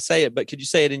botching it if I say it, but could you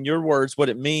say it in your words, what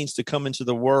it means to come into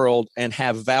the world and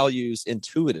have values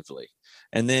intuitively?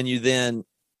 And then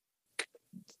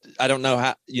I don't know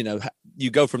how,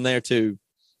 you go from there to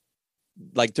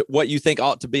like to what you think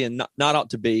ought to be and not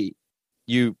ought to be,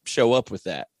 you show up with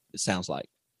that, it sounds like.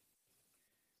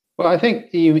 Well, I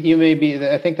think you may be,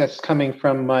 I think that's coming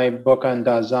from my book on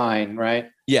Dasein, right?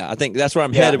 Yeah, I think that's where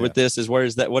I'm headed with this is what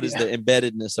is the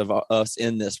embeddedness of us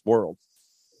in this world?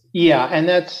 Yeah, and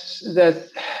that's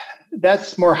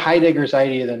more Heidegger's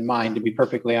idea than mine, to be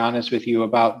perfectly honest with you,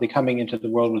 about the coming into the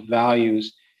world with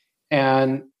values.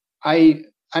 And I'm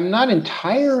not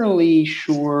entirely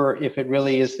sure if it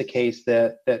really is the case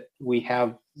that we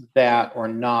have that or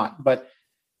not. But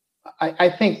I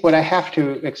think what I have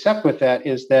to accept with that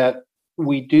is that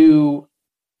we do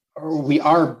we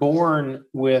are born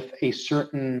with a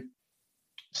certain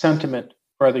sentiment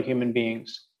for other human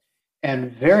beings,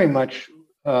 and very much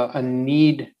a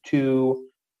need to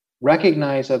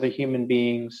recognize other human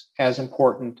beings as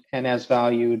important and as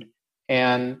valued,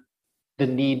 and the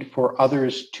need for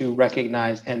others to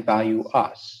recognize and value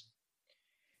us.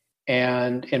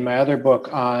 And in my other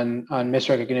book on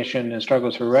misrecognition and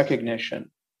struggles for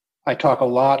recognition, I talk a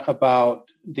lot about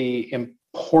the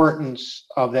importance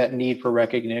of that need for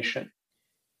recognition.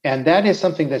 And that is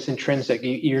something that's intrinsic.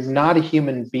 You're not a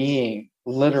human being,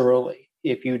 literally,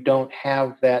 if you don't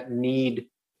have that need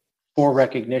for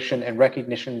recognition and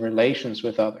recognition relations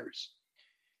with others.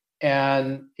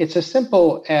 And it's as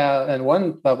simple as, on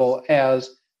one level, as,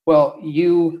 well,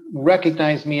 you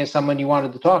recognize me as someone you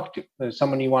wanted to talk to, as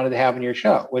someone you wanted to have in your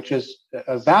show, which is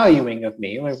a valuing of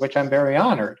me, which I'm very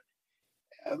honored.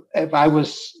 If I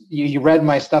was, you read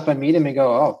my stuff on Medium and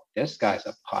go, oh, this guy's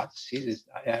a putz.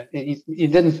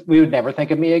 We would never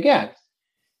think of me again.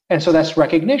 And so that's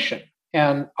recognition.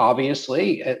 And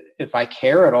obviously, if I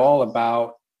care at all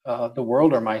about the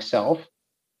world or myself,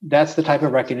 that's the type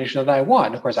of recognition that I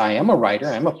want. Of course, I am a writer,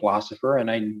 I'm a philosopher, and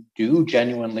I do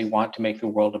genuinely want to make the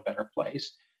world a better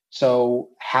place. So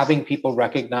having people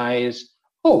recognize,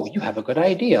 oh, you have a good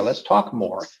idea, let's talk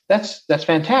more. That's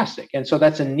fantastic. And so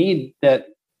that's a need that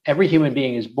every human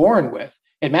being is born with.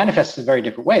 It manifests in very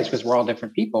different ways because we're all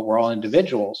different people, we're all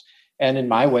individuals. And in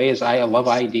my way is I love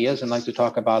ideas and like to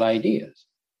talk about ideas.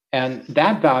 And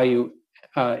that value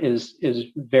is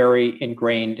very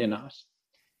ingrained in us.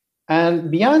 And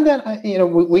beyond that, I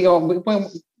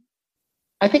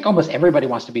think almost everybody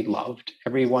wants to be loved.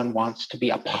 Everyone wants to be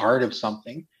a part of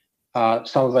something.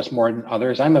 Some of us more than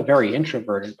others. I'm a very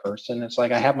introverted person. It's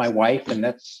like I have my wife, and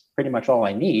that's pretty much all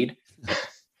I need.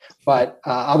 But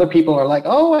other people are like,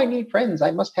 oh, I need friends.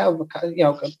 I must have,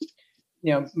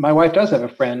 my wife does have a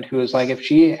friend who is like, if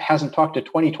she hasn't talked to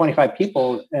 20, 25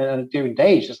 people during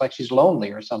days, just like she's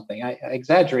lonely or something. I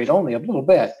exaggerate only a little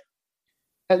bit.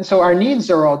 And so our needs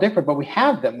are all different, but we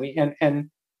have them. And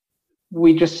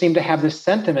we just seem to have this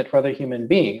sentiment for other human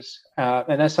beings.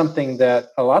 And that's something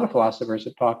that a lot of philosophers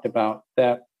have talked about,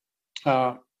 that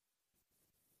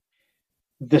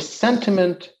the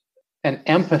sentiment and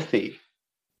empathy,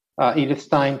 Edith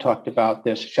Stein talked about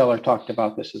this, Scheller talked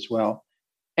about this as well.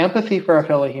 Empathy for our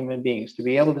fellow human beings, to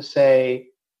be able to say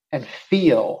and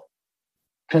feel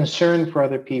concern for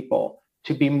other people,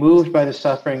 to be moved by the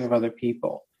suffering of other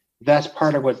people. That's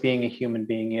part of what being a human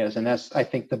being is. And that's, I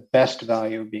think, the best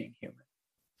value of being human.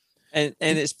 And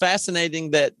it's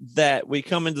fascinating that we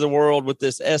come into the world with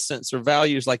this essence or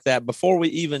values like that. Before we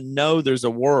even know there's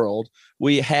a world,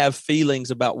 we have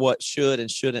feelings about what should and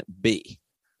shouldn't be.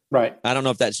 Right. I don't know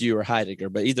if that's you or Heidegger,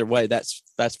 but either way, that's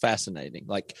fascinating.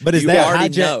 Like, but is you that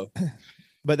already know.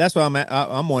 But that's what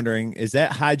I'm wondering. Is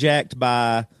that hijacked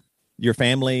by your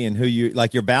family and who you,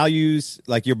 like your values,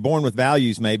 like you're born with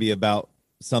values maybe about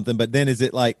something, but then is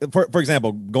it like, for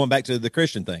example, going back to the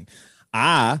Christian thing,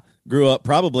 I grew up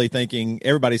probably thinking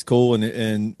everybody's cool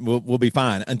and we'll be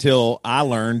fine, until I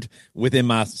learned within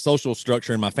my social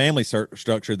structure and my family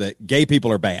structure that gay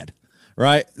people are bad.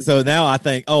 Right. So now I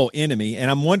think, oh, enemy. And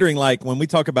I'm wondering, like, when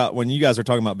you guys are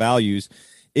talking about values,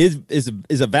 is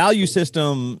a value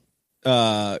system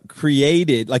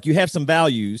created, like you have some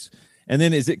values, and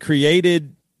then is it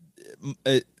created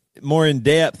more in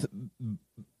depth,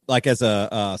 like as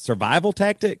a survival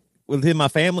tactic within my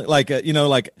family? Like,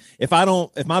 like if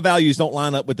my values don't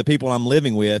line up with the people I'm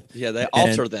living with, they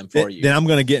alter them for you. Then I'm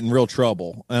going to get in real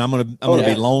trouble, and I'm going to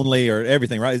be lonely or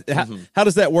everything. Right? How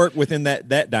does that work within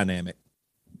that dynamic?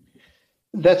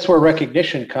 That's where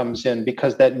recognition comes in,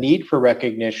 because that need for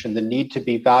recognition, the need to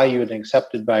be valued and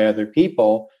accepted by other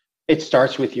people, it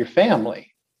starts with your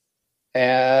family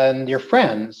and your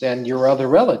friends and your other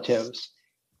relatives.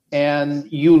 And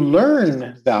you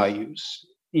learn values.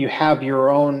 You have your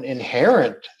own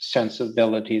inherent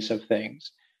sensibilities of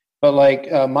things. But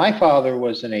like my father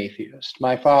was an atheist.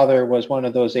 My father was one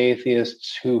of those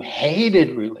atheists who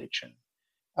hated religion,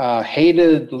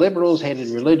 hated liberals, hated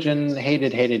religion,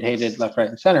 hated left, right,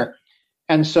 and center.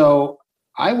 And so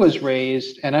I was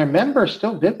raised, and I remember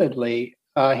still vividly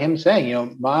him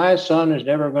saying, my son is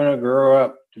never going to grow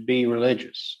up to be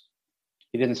religious.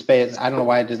 He didn't say it. I don't know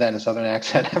why I did that in a Southern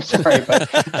accent. I'm sorry,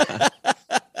 but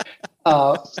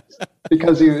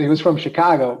because he was from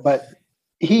Chicago. But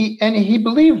he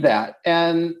believed that,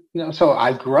 and so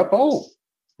I grew up. Oh,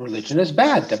 religion is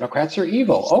bad. Democrats are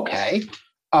evil. Okay,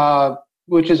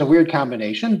 which is a weird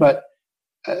combination. But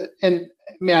and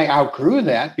I mean, I outgrew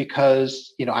that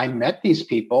because I met these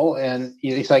people, and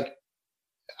it's like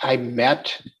I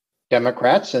met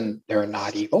Democrats, and they're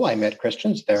not evil. I met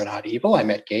Christians, they're not evil. I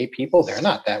met gay people, they're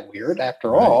not that weird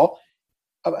after all.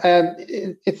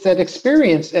 It's that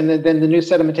experience, and then the new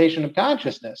sedimentation of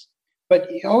consciousness. But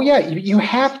you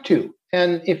have to.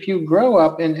 And if you grow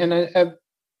up, and I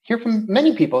hear from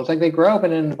many people, it's like they grow up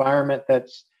in an environment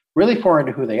that's really foreign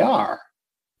to who they are,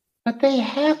 but they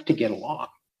have to get along.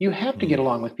 You have to get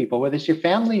along with people, whether it's your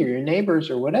family or your neighbors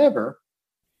or whatever.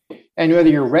 And whether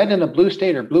you're red in a blue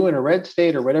state or blue in a red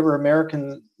state or whatever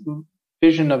American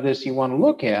vision of this you want to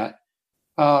look at,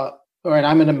 and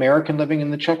I'm an American living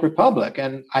in the Czech Republic,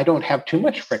 and I don't have too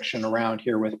much friction around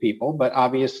here with people, but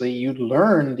obviously you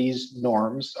learn these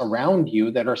norms around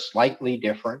you that are slightly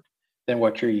different than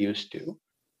what you're used to.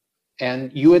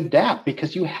 And you adapt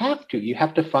because you have to. You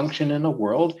have to function in a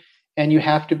world, and you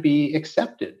have to be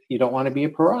accepted. You don't want to be a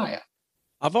pariah.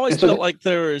 I've always felt like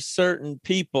there are certain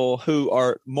people who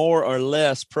are more or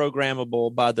less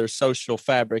programmable by their social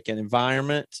fabric and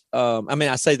environment.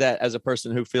 I say that as a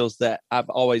person who feels that I've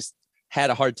always had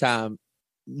a hard time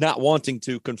not wanting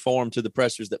to conform to the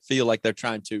pressures that feel like they're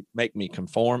trying to make me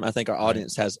conform. I think our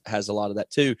audience has a lot of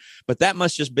that too, but that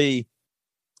must just be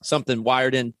something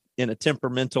wired in a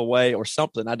temperamental way or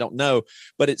something. I don't know,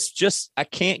 but it's just, I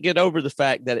can't get over the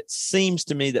fact that it seems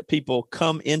to me that people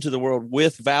come into the world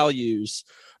with values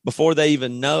before they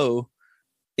even know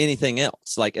anything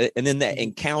else. And then that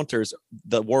encounters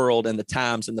the world and the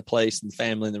times and the place and the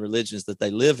family and the religions that they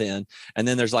live in. And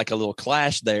then there's like a little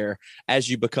clash there as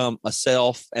you become a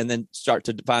self and then start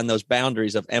to define those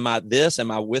boundaries of, am I this?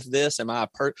 Am I with this? Am I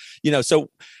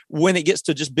so when it gets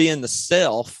to just being the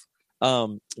self,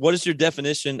 what is your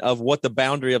definition of what the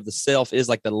boundary of the self is?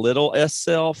 Like the little s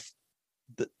self,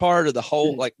 the part of the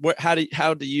whole, like what is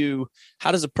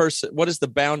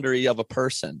the boundary of a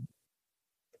person?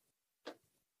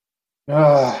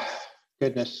 Oh,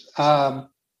 goodness.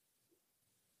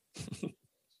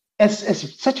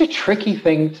 It's such a tricky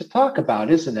thing to talk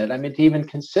about, isn't it? I mean, to even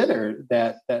consider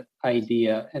that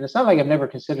idea. And it's not like I've never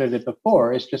considered it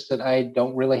before. It's just that I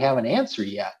don't really have an answer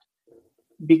yet.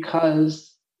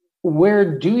 Because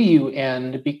where do you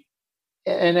end?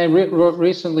 And I wrote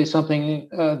recently something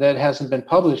that hasn't been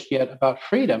published yet about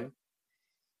freedom.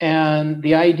 And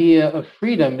the idea of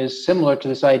freedom is similar to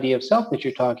this idea of self that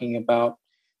you're talking about.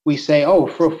 We say,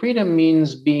 for freedom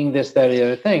means being this, that, or the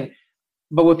other thing.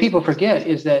 But what people forget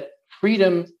is that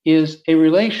freedom is a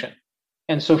relation.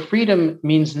 And so freedom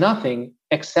means nothing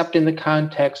except in the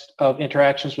context of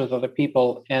interactions with other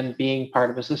people and being part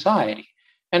of a society.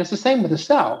 And it's the same with the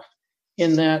self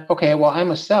in that, I'm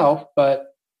a self,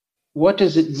 but what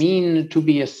does it mean to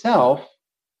be a self,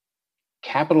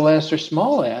 capital S or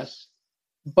small s?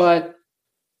 But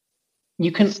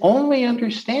you can only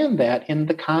understand that in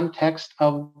the context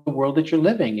of the world that you're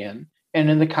living in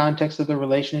and in the context of the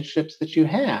relationships that you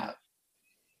have.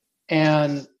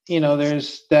 And,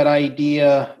 there's that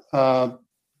idea, I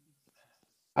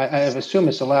assume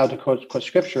it's allowed to quote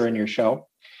scripture in your show.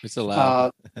 It's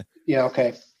allowed. Yeah,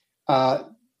 okay. A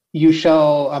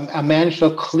man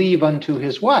shall cleave unto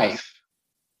his wife,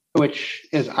 which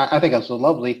is, I think that's a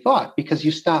lovely thought, because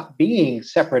you stop being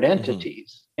separate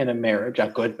entities in a marriage, a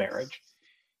good marriage.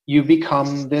 You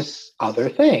become this other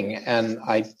thing. And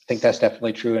I think that's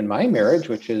definitely true in my marriage,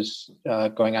 which is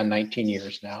going on 19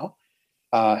 years now.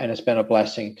 And it's been a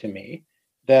blessing to me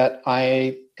that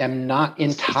I am not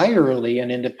entirely an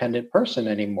independent person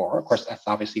anymore. Of course, that's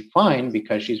obviously fine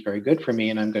because she's very good for me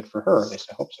and I'm good for her. At least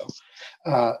I hope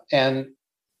so. And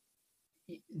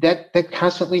that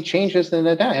constantly changes and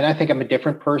I think I'm a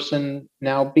different person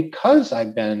now because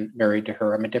I've been married to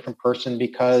her. I'm a different person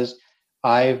because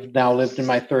I've now lived in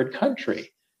my third country.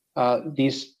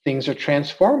 These things are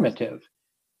transformative.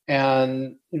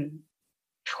 And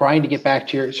trying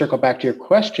to circle back to your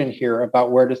question here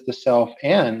about where does the self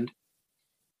end,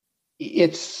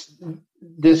 it's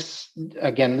this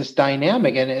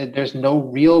dynamic, and there's no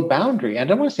real boundary. And I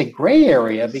don't want to say gray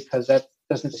area because that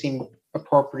doesn't seem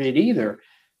appropriate either,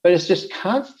 but it's just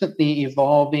constantly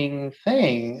evolving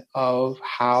thing of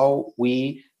how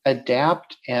we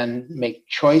adapt and make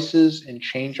choices and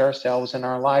change ourselves and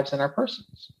our lives and our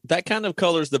persons. That kind of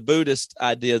colors the Buddhist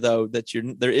idea, though, that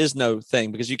there is no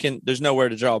thing because there's nowhere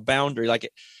to draw a boundary. Like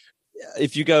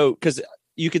if you go, because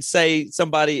you could say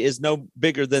somebody is no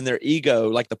bigger than their ego,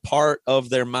 like the part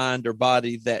of their mind or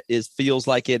body that feels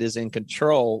like it is in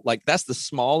control. Like that's the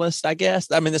smallest, I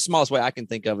guess. I mean, the smallest way I can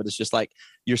think of it is just like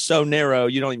you're so narrow,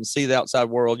 you don't even see the outside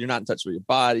world. You're not in touch with your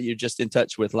body. You're just in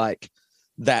touch with like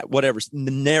that, whatever's the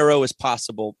narrowest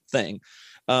possible thing.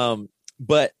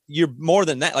 but you're more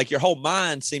than that. Like your whole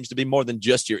mind seems to be more than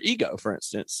just your ego, for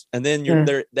instance. And then you're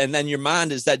there, and then your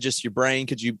mind, is that just your brain?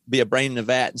 Could you be a brain in a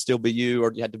vat and still be you,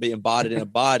 or do you have to be embodied in a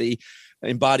body?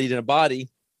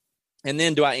 And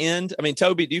then do I end? I mean,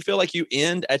 Toby, do you feel like you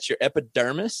end at your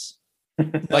epidermis?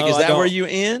 Like, is that where you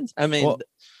end? I mean,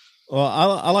 well,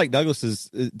 I like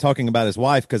Douglas's talking about his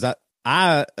wife, because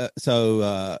I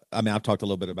mean, I've talked a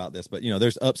little bit about this, but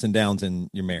there's ups and downs in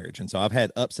your marriage. And so I've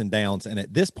had ups and downs. And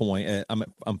at this point,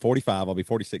 I'm 45, I'll be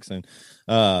 46 soon.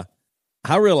 I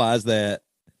realized that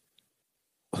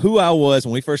who I was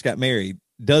when we first got married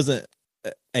doesn't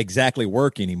exactly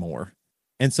work anymore.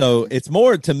 And so it's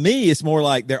more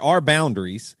like there are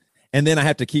boundaries, and then I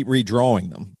have to keep redrawing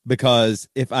them, because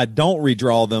if I don't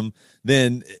redraw them,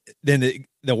 then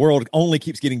the world only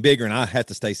keeps getting bigger, and I have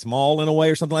to stay small in a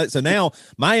way or something like that. So now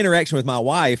my interaction with my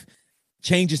wife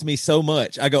changes me so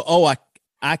much. I go, oh,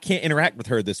 I can't interact with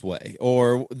her this way,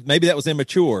 or maybe that was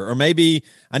immature, or maybe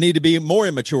I need to be more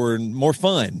immature and more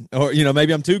fun, or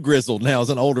maybe I'm too grizzled now as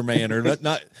an older man, or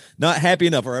not happy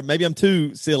enough, or maybe I'm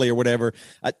too silly or whatever.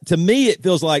 To me, it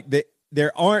feels like that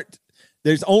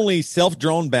there's only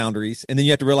self-drawn boundaries, and then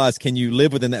you have to realize, can you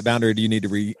live within that boundary, or do you need to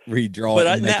redraw but it? But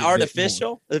isn't that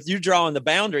artificial? If you're drawing the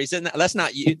boundaries, that's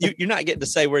not you. You're not getting to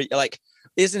say where, like,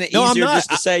 isn't it easier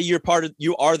just to say you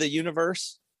are the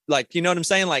universe? Like, you know what I'm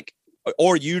saying? Like,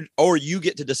 or you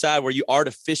get to decide where you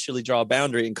artificially draw a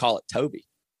boundary and call it Toby.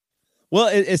 Well,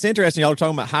 it's interesting. Y'all are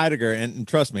talking about Heidegger, and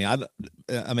trust me,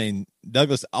 I mean,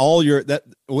 Douglas,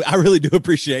 I really do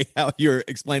appreciate how you're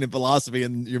explaining philosophy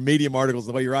and your Medium articles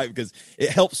the way you write, because it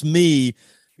helps me.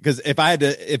 Because if I had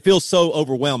to, it feels so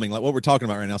overwhelming. Like what we're talking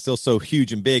about right now feels so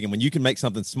huge and big. And when you can make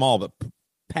something small but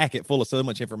pack it full of so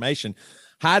much information,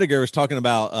 Heidegger was talking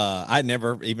about. I'd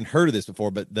never even heard of this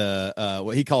before, but the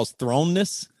what he calls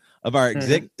thrownness of our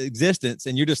existence,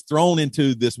 and you're just thrown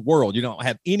into this world. You don't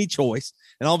have any choice,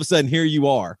 and all of a sudden here you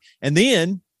are, and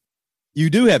then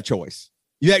you do have choice.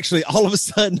 You actually all of a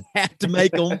sudden have to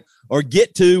make them or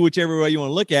get to whichever way you want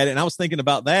to look at it. And I was thinking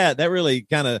about that really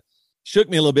kind of shook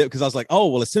me a little bit, because I was like, oh,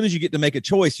 well, as soon as you get to make a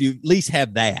choice, you at least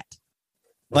have that.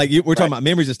 Like we're talking about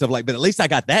memories and stuff, like, but at least I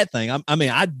got that thing. I mean,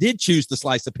 I did choose the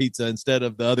slice of pizza instead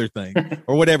of the other thing,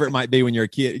 or whatever it might be when you're a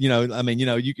kid. I mean,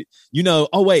 you could,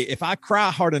 oh wait, if I cry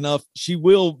hard enough, she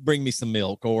will bring me some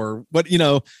milk, or what,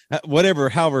 whatever,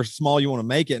 however small you want to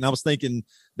make it. And I was thinking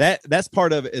that's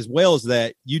part of it, as well as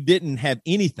that you didn't have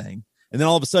anything, and then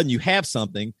all of a sudden you have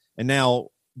something, and now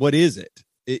what is it?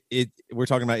 We're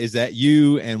talking about, is that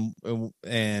you,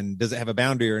 and does it have a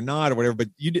boundary or not, or whatever, but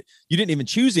you didn't even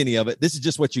choose any of it. This is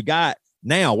just what you got.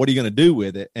 Now, what are you going to do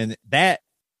with it? And that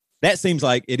seems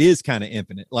like it is kind of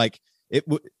infinite. Like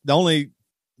the only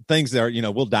things that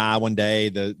are, we'll die one day,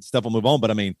 the stuff will move on.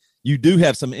 But I mean, you do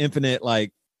have some infinite,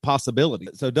 like, possibility.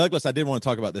 So Douglas, I did want to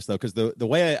talk about this though, because the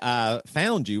way I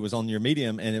found you was on your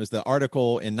Medium, and it was the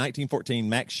article in 1914.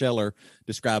 Max Scheler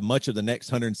described much of the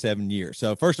next 107 years.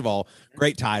 So first of all,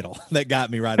 great title that got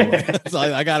me right away. So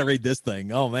I got to read this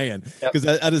thing. Oh man, because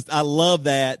I love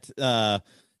that.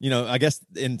 I guess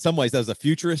in some ways that was a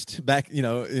futurist back, in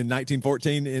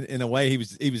 1914. In a way,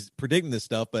 he was predicting this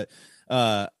stuff, but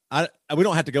we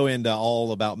don't have to go into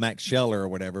all about Max Scheler or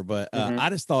whatever, but I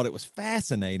just thought it was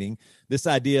fascinating, this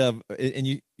idea of, and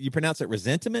you pronounce it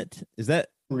resentment? Is that?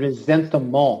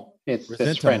 Resentiment. It's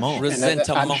French. Resentiment.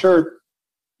 I'm sure,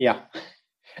 yeah.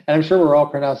 And I'm sure we're all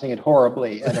pronouncing it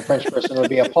horribly, and a French person would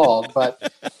be appalled.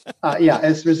 But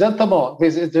it's resentiment,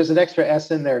 because there's an extra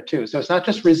S in there too. So it's not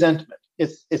just resentment.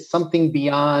 It's something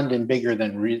beyond and bigger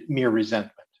than mere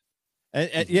resentment.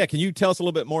 And can you tell us a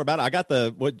little bit more about it? I got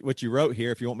what you wrote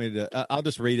here. If you want me to, I'll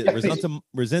just read it. Yeah,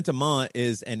 resentiment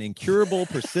is an incurable,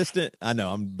 persistent. I know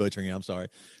I'm butchering it. I'm sorry.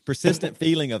 Persistent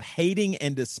feeling of hating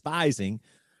and despising,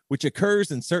 which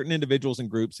occurs in certain individuals and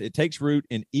groups. It takes root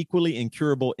in equally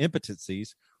incurable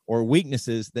impotencies or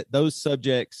weaknesses that those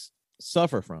subjects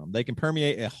suffer from. They can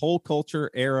permeate a whole culture,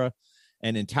 era,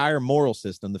 and entire moral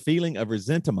system. The feeling of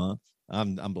resentment,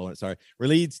 I'm blowing it, sorry,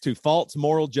 leads to false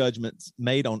moral judgments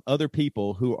made on other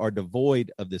people who are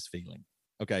devoid of this feeling.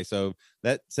 Okay, so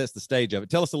that sets the stage of it.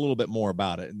 Tell us a little bit more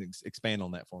about it and expand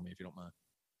on that for me, if you don't mind.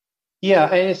 Yeah,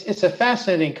 and it's a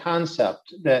fascinating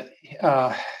concept that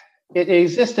it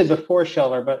existed before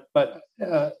Scheler, but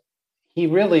he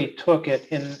really took it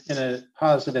in a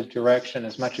positive direction,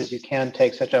 as much as you can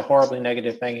take such a horribly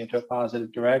negative thing into a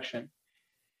positive direction.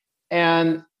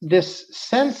 And this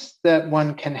sense that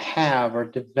one can have or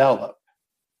develop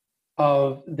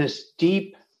of this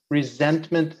deep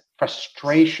resentment,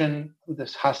 frustration,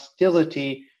 this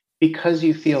hostility, because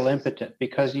you feel impotent,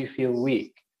 because you feel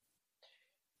weak,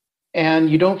 and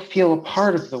you don't feel a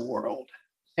part of the world.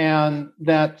 And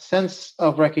that sense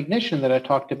of recognition that I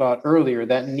talked about earlier,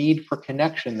 that need for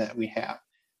connection that we have.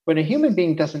 When a human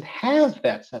being doesn't have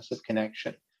that sense of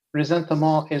connection,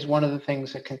 resentment is one of the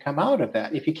things that can come out of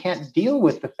that. If you can't deal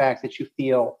with the fact that you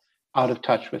feel out of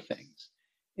touch with things,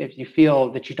 if you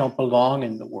feel that you don't belong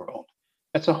in the world,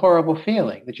 that's a horrible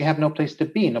feeling, that you have no place to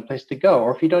be, no place to go,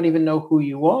 or if you don't even know who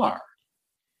you are.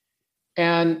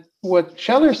 And what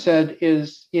Scheller said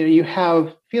is, you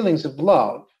have feelings of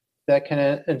love that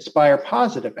can inspire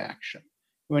positive action.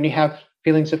 When you have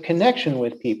feelings of connection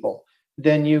with people,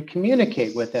 then you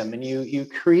communicate with them and you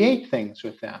create things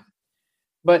with them.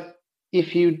 But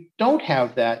if you don't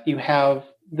have that, you have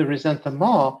the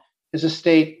resentment is a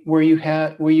state where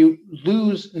you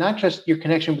lose not just your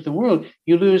connection with the world,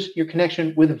 you lose your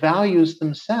connection with values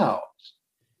themselves.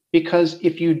 Because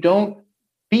if you don't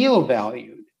feel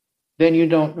valued, then you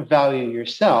don't value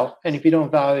yourself. And if you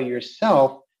don't value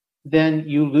yourself, then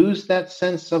you lose that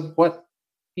sense of what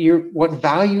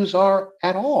values are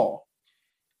at all.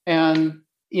 And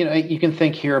you can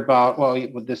think here about,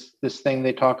 with this thing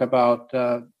they talk about,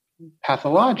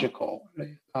 pathological,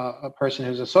 a person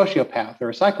who's a sociopath or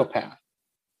a psychopath,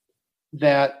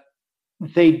 that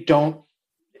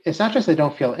it's not just they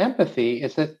don't feel empathy,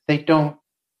 it's that they don't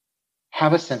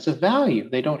have a sense of value.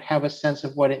 They don't have a sense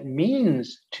of what it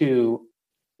means to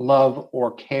love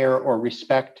or care or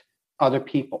respect other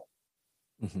people.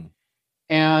 Mm-hmm.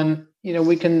 And,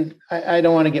 I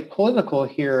don't want to get political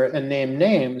here and name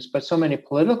names, but so many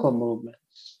political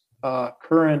movements,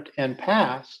 current and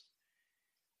past,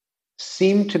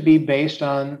 seem to be based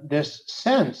on this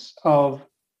sense of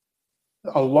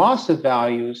a loss of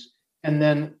values. And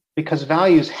then because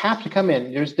values have to come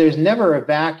in, there's never a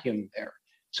vacuum there.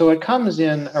 So it comes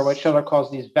in, or what Scheller calls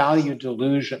these value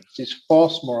delusions, these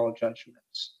false moral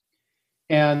judgments,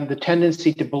 and the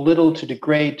tendency to belittle, to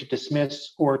degrade, to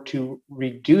dismiss, or to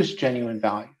reduce genuine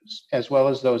values, as well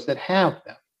as those that have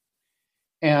them.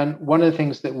 And one of the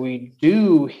things that we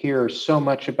do hear so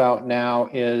much about now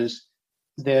is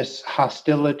this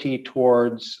hostility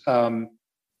towards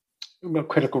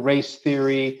critical race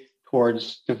theory,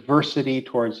 towards diversity,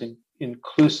 towards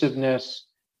inclusiveness,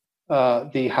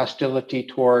 the hostility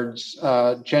towards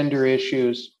gender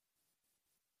issues.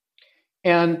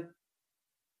 And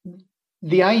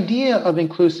the idea of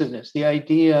inclusiveness, the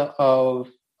idea of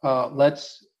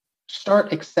let's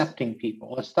start accepting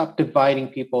people, let's stop dividing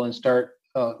people and start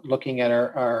looking at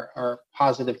our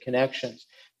positive connections,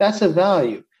 that's a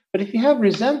value. But if you have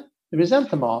resent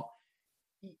them all,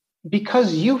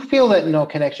 because you feel that no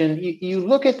connection, you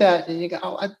look at that and you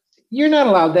go, you're not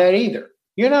allowed that either.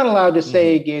 You're not allowed to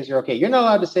say gays are okay. You're not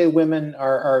allowed to say women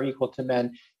are equal to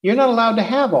men. You're not allowed to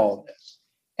have all of this.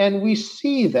 And we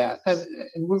see that.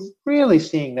 And we're really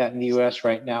seeing that in the U.S.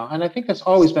 right now. And I think that's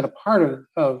always been a part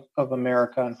of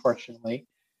America, unfortunately.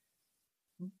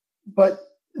 But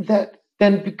that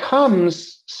then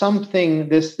becomes something,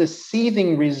 this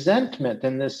seething resentment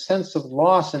and this sense of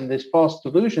loss and these false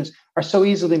delusions are so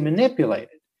easily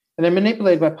manipulated. And they're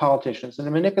manipulated by politicians and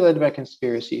they're manipulated by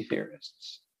conspiracy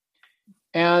theorists.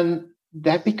 And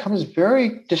that becomes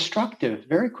very destructive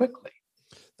very quickly.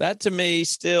 That to me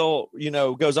still,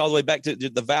 goes all the way back to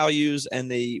the values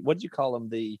and what do you call them?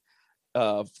 The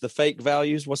fake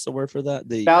values. What's the word for that?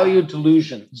 The value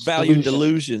delusions.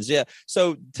 Delusions. Yeah.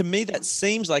 So to me, that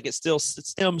seems like it still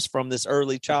stems from this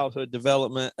early childhood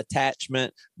development,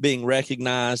 attachment, being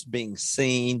recognized, being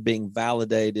seen, being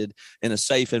validated in a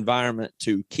safe environment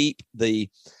to keep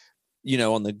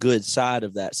on the good side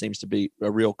of that seems to be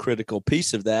a real critical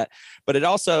piece of that. But it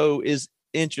also is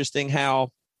interesting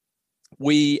how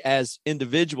we as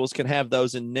individuals can have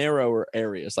those in narrower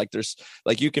areas.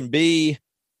 Like you can be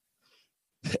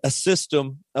a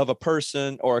system of a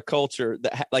person or a culture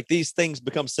that like these things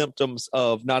become symptoms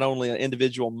of not only an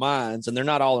individual minds, and they're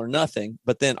not all or nothing,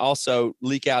 but then also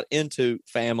leak out into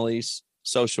families,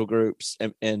 social groups,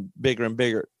 and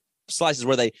bigger slices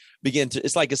where they begin to,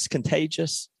 it's like it's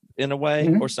contagious in a way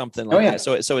or something like that.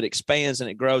 So it expands and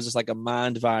it grows. It's like a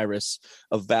mind virus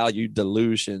of value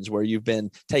delusions where you've been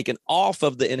taken off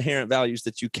of the inherent values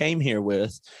that you came here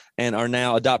with and are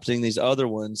now adopting these other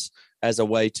ones as a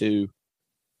way to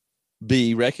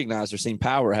be recognized or seen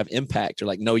power, have impact, or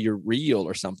like know you're real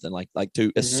or something like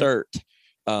to assert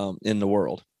in the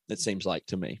world. It seems like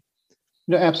to me.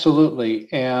 No,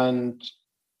 absolutely. And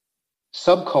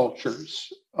subcultures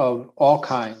of all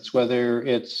kinds, whether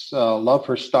it's love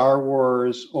for Star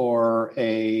Wars or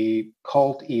a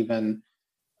cult even,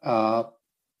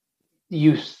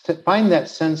 you find that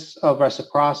sense of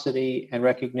reciprocity and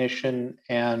recognition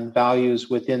and values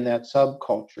within that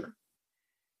subculture.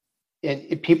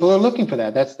 people are looking for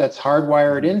that. That's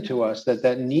hardwired into us,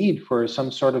 that need for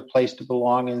some sort of place to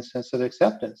belong and sense of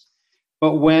acceptance.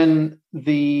 But when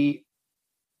the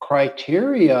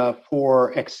criteria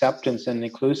for acceptance and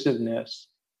inclusiveness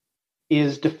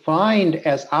is defined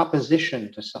as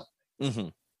opposition to something, mm-hmm.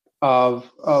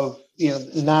 of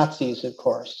Nazis, of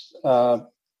course.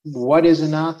 What is a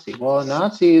Nazi? Well, a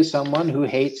Nazi is someone who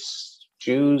hates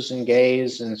Jews and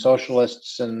gays and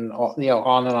socialists and on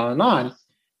and on and on.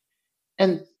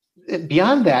 And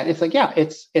beyond that, it's like,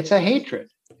 it's a hatred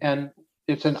and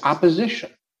it's an opposition.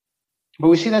 But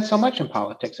we see that so much in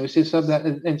politics, and we see some of that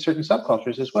in certain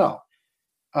subcultures as well.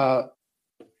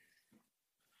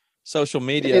 Social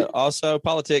media, also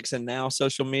politics, and now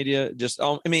social media.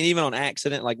 Even on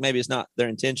accident, like maybe it's not their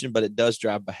intention, but it does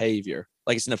drive behavior.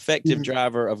 Like it's an effective mm-hmm.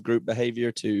 driver of group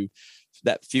behavior to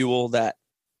that fuel that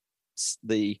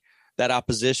that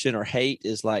opposition or hate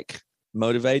is like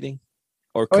motivating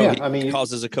or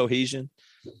causes a cohesion.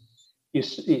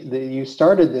 You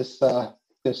started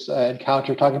this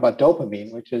encounter talking about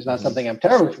dopamine, which is not mm-hmm. something I'm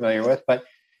terribly familiar with, but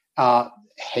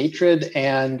hatred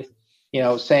and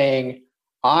saying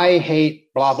I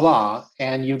hate blah blah,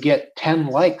 and you get 10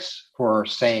 likes for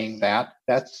saying that.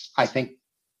 That's, I think,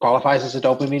 qualifies as a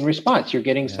dopamine response. You're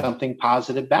getting something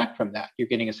positive back from that. You're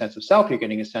getting a sense of self. You're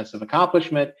getting a sense of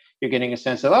accomplishment. You're getting a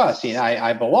sense of,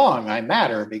 I belong. I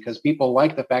matter because people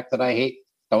like the fact that I hate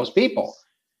those people.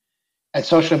 And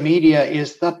social media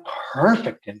is the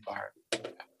perfect environment.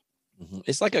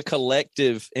 It's like a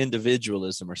collective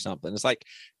individualism or something. It's like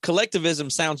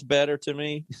collectivism sounds better to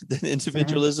me than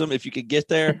individualism, mm-hmm. if you could get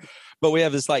there. But we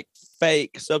have this like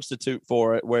fake substitute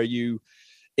for it where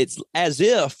it's as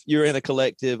if you're in a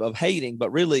collective of hating,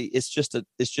 but really it's just,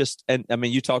 and I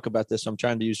mean, you talk about this, so I'm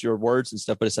trying to use your words and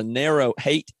stuff, but it's a narrow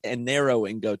hate and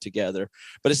narrowing go together.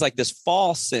 But it's like this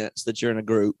false sense that you're in a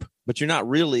group, but you're not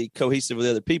really cohesive with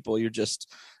other people.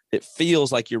 It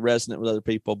feels like you're resonant with other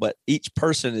people, but each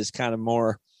person is kind of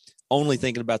more only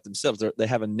thinking about themselves. They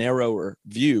have a narrower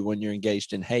view when you're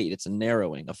engaged in hate. It's a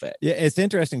narrowing effect. Yeah, it's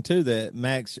interesting too that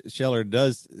Max Scheller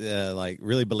does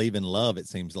really believe in love. It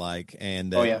seems like,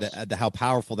 and how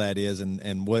powerful that is,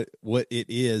 and what it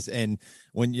is. And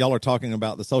when y'all are talking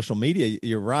about the social media,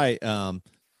 you're right.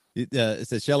 It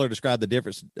says Scheller described the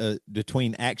difference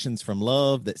between actions from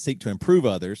love that seek to improve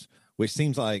others, which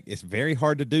seems like it's very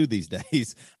hard to do these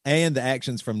days, and the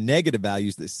actions from negative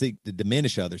values that seek to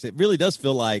diminish others. It really does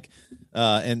feel like,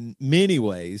 in many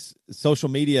ways, social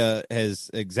media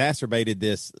has exacerbated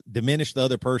this: diminish the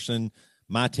other person,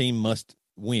 my team must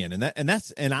win, and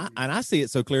I see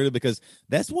it so clearly because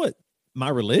that's what my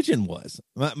religion was.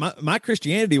 My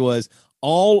Christianity was.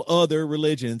 All other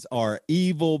religions are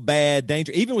evil, bad,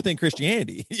 dangerous, even within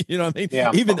Christianity. You know what I mean?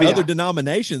 Yeah. Even other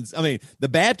denominations. I mean, the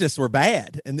Baptists were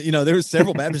bad. And, there were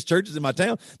several Baptist churches in my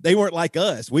town. They weren't like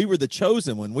us. We were the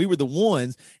chosen one. We were the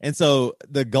ones. And so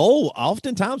the goal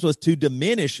oftentimes was to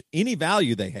diminish any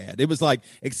value they had. It was like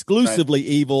exclusively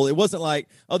evil. It wasn't like,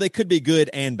 they could be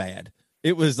good and bad.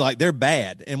 It was like they're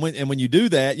bad. And when you do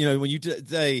that, when you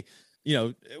say,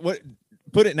 what –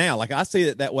 put it now, like I see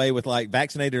it that way with like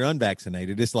vaccinated or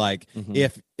unvaccinated. It's like mm-hmm.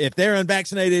 if they're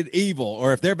unvaccinated, evil,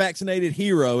 or if they're vaccinated,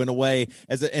 hero in a way,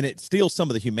 and it steals some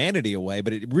of the humanity away.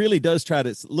 But it really does try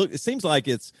to look. It seems like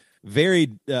it's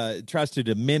very tries to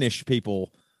diminish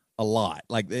people a lot.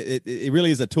 Like it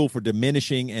really is a tool for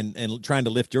diminishing and trying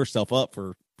to lift yourself up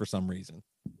for some reason.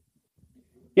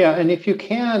 Yeah, and if you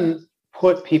can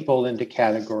put people into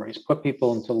categories, put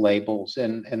people into labels,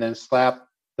 and then slap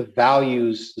the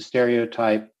values, the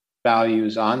stereotype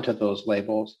values onto those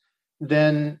labels,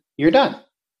 then you're done.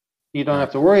 You don't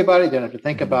have to worry about it. You don't have to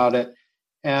think mm-hmm. about it.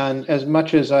 And as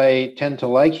much as I tend to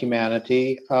like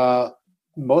humanity,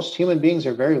 most human beings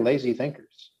are very lazy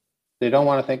thinkers. They don't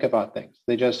want to think about things.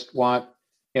 They just want,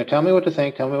 tell me what to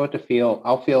think, tell me what to feel.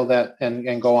 I'll feel that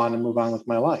and go on and move on with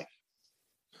my life.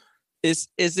 Is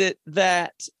it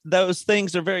that those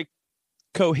things are very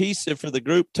cohesive for the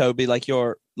group, Toby?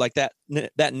 Like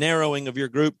that narrowing of your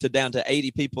group to down to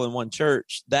 80 people in one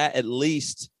church, that at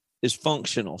least is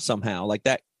functional somehow. Like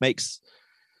that makes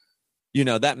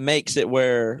it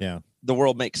where the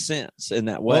world makes sense in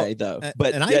that way, though.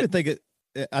 But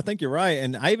I think you're right,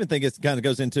 and I even think it kind of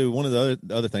goes into one of the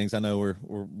other things. I know we're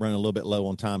running a little bit low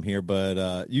on time here,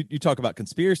 but you talk about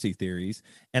conspiracy theories,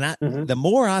 and mm-hmm. the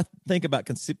more I think about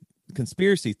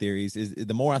conspiracy theories, is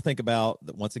the more I think about,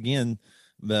 once again,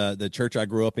 the church I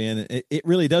grew up in. It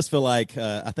really does feel like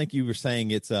I think you were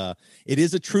saying it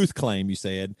is a truth claim, you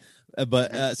said,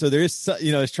 but so there is,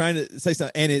 it's trying to say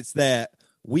something, and it's that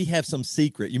we have some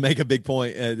secret. You make a big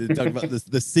point to talk about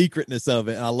the secretness of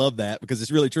it, and I love that because it's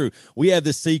really true. We have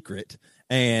this secret,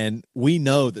 And we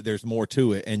know that there's more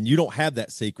to it, and you don't have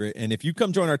that secret. And if you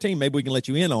come join our team, maybe we can let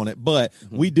you in on it. But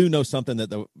we do know something that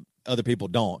the other people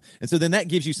don't. And so then that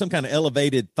gives you some kind of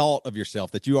elevated thought of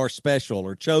yourself, that you are special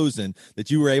or chosen, that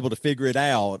you were able to figure it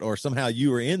out, or somehow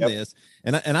you were in this.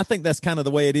 And I think that's kind of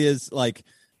the way it is. Like,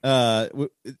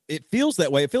 it feels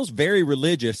that way. It feels very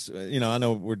religious. I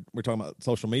know we're talking about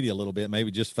social media a little bit,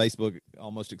 maybe just Facebook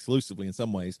almost exclusively in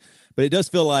some ways, but it does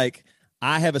feel like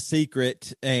I have a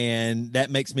secret, and that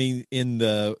makes me in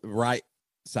the right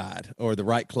side or the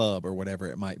right club or whatever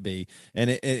it might be.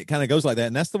 And it kind of goes like that.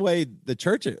 And that's the way the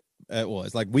church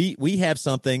was. Like, we have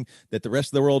something that the rest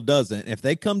of the world doesn't. If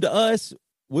they come to us,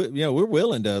 we're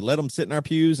willing to let them sit in our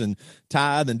pews and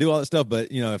tithe and do all that stuff. But,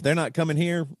 if they're not coming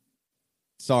here,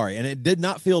 sorry. And it did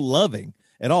not feel loving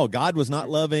at all. God was not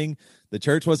loving. The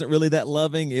church wasn't really that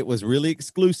loving. It was really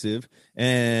exclusive.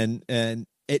 And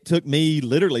it took me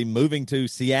literally moving to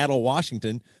Seattle,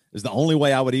 Washington is the only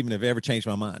way I would even have ever changed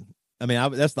my mind. I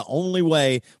mean, that's the only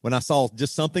way, when I saw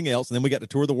just something else. And then we got to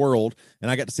tour the world, and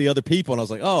I got to see other people. And I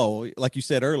was like, oh, like you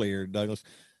said earlier, Douglas,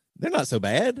 they're not so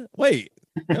bad. Wait,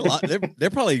 they're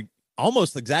probably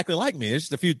almost exactly like me. There's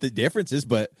just a few differences,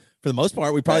 but for the most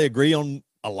part, we probably agree on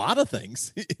a lot of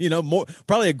things,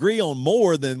 probably agree on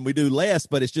more than we do less,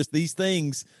 but it's just these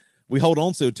things we hold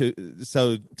on to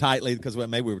so tightly because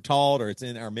maybe we were taught, or it's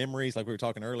in our memories, like we were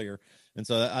talking earlier. And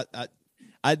so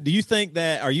I do you think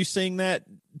that, are you seeing that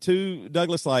too,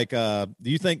 Douglas? Like, do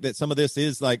you think that some of this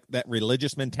is like that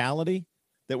religious mentality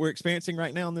that we're experiencing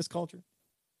right now in this culture?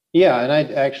 Yeah. And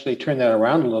I'd actually turn that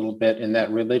around a little bit, in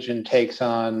that religion takes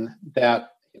on that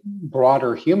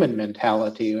broader human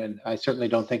mentality. And I certainly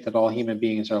don't think that all human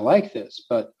beings are like this,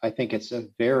 but I think it's a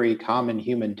very common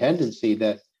human tendency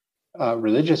that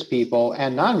religious people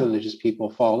and non-religious people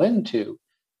fall into,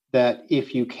 that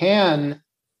if you can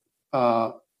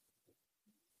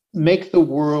make the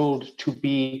world to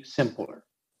be simpler,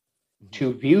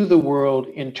 to view the world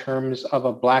in terms of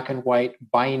a black and white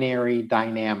binary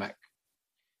dynamic,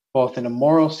 both in a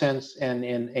moral sense and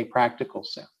in a practical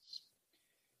sense,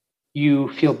 you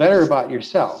feel better about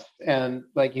yourself. And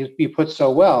like you put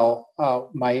so well,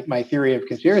 my theory of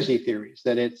conspiracy theories,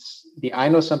 that it's I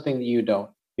know something that you don't,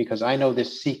 because I know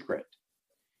this secret.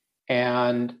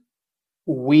 And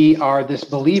we are this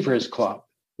believers club.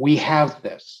 We have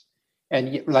this.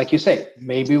 And like you say,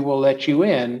 maybe we'll let you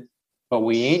in, but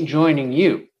we ain't joining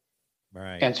you.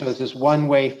 Right. And so it's this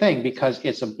one-way thing, because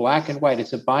it's a black and white,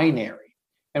 it's a binary.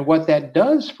 And what that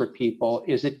does for people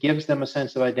is it gives them a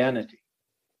sense of identity.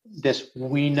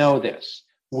 We know this.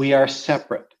 We are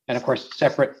separate. And of course,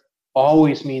 separate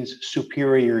always means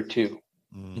superior to.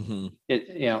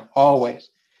 Mm-hmm. Always.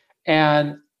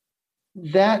 And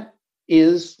that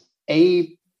is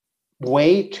a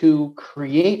way to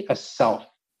create a self,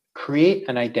 create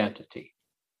an identity.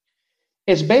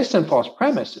 It's based on false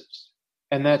premises.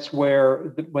 And that's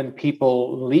where, when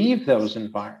people leave those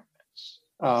environments,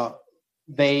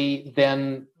 they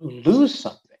then lose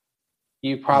something.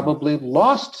 You probably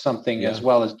lost something as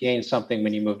well as gained something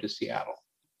when you moved to Seattle.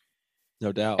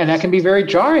 No doubt. And that can be very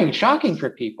jarring, shocking for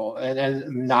people.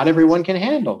 And not everyone can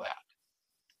handle that.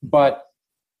 But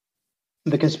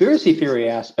the conspiracy theory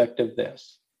aspect of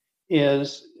this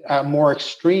is a more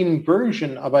extreme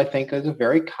version of, I think, is a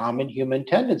very common human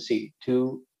tendency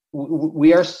to,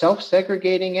 we are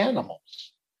self-segregating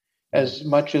animals. As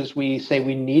much as we say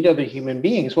we need other human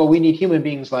beings, well, we need human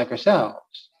beings like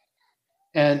ourselves.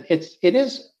 And it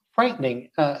is frightening.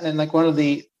 And like one of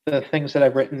the things that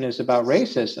I've written is about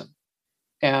racism.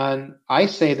 And I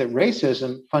say that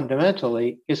racism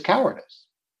fundamentally is cowardice.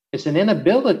 It's an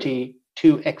inability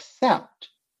to accept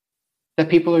that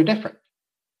people are different.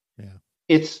 Yeah.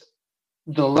 It's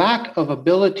the lack of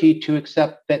ability to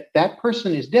accept that that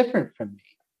person is different from me,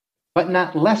 but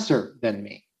not lesser than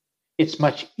me. It's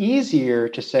much easier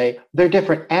to say they're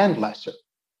different and lesser,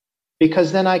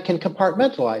 because then I can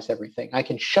compartmentalize everything. I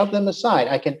can shove them aside.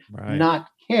 I can not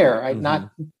care. I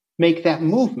not make that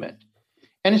movement.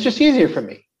 And it's just easier for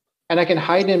me. And I can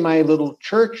hide in my little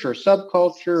church or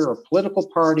subculture or political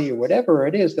party or whatever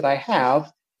it is that I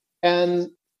have, and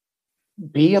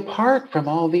be apart from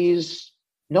all these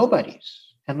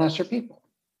nobodies and lesser people.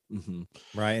 Mm-hmm.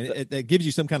 Right. And it gives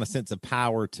you some kind of sense of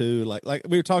power too. Like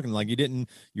we were talking, like you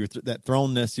were that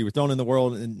thrownness, you were thrown in the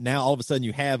world, and now all of a sudden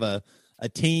you have a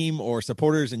team or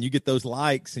supporters, and you get those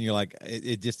likes, and you're like,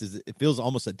 it just is, it feels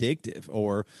almost addictive,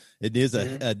 or it is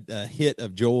a hit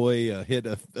of joy, a hit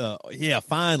of,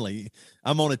 finally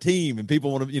I'm on a team and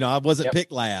people want to, I wasn't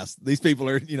picked last. These people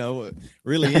are,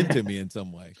 really into me in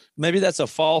some way. Maybe that's a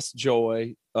false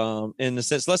joy in the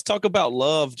sense. Let's talk about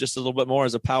love just a little bit more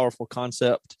as a powerful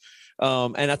concept.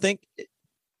 And I think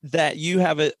that you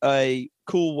have a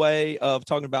cool way of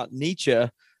talking about Nietzsche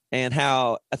and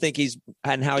how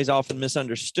he's often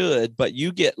misunderstood, but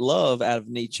you get love out of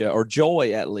Nietzsche, or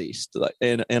joy at least,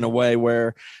 in a way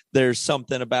where there's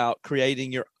something about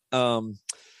creating your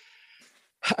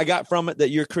I got from it that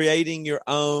you're creating your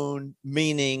own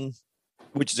meaning,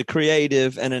 which is a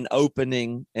creative and an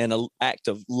opening and an act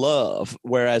of love,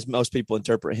 whereas most people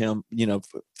interpret him,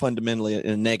 fundamentally in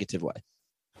a negative way.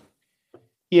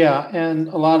 Yeah, and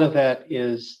a lot of that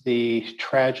is the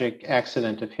tragic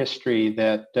accident of history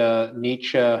that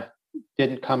Nietzsche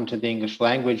didn't come to the English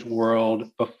language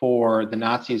world before the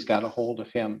Nazis got a hold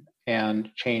of him and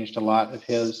changed a lot of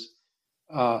his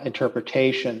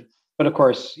interpretation. But of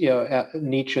course,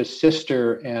 Nietzsche's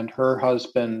sister and her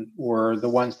husband were the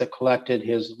ones that collected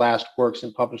his last works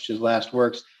and published his last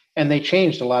works, and they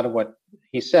changed a lot of what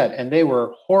he said. And they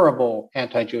were horrible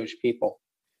anti-Jewish people,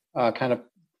 kind of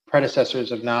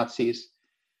predecessors of Nazis,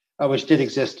 which did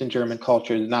exist in German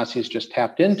culture. The Nazis just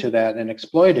tapped into that and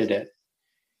exploited it.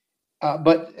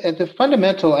 But at the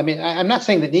fundamental, I'm not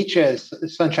saying that Nietzsche is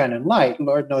sunshine and light.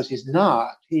 Lord knows he's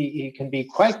not. He can be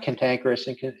quite cantankerous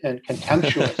and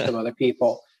contemptuous of other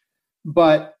people.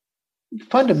 But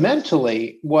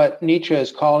fundamentally, what Nietzsche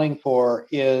is calling for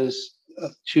is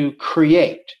to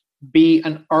create, be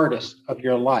an artist of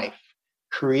your life,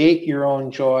 create your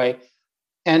own joy,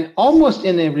 and almost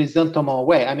in a ressentiment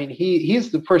way.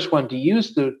 He's the first one to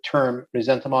use the term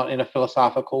ressentiment in a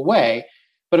philosophical way.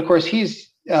 But of course, he's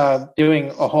doing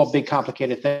a whole big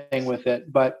complicated thing with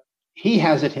it. But he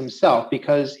has it himself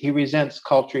because he resents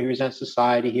culture, he resents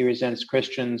society, he resents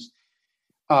Christians.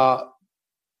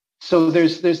 So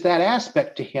there's that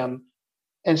aspect to him.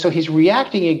 And so he's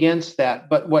reacting against that.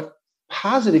 But what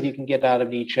positive you can get out of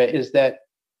Nietzsche is that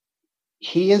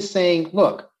he is saying,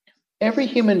 look, every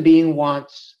human being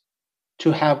wants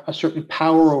to have a certain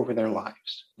power over their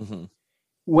lives. Mm-hmm.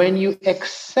 When you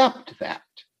accept that,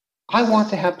 I want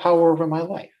to have power over my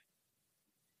life,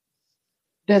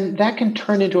 then that can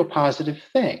turn into a positive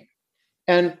thing.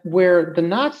 And where the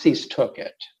Nazis took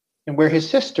it, and where his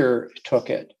sister took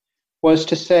it, was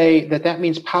to say that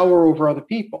means power over other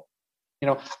people.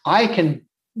 I can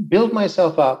build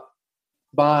myself up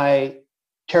by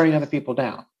tearing other people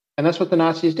down. And that's what the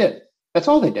Nazis did. That's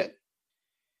all they did.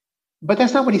 But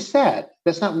that's not what he said.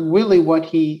 That's not really what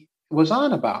he was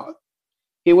on about.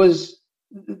 It was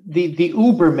the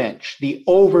Ubermensch, the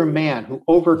overman who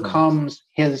overcomes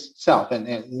his self.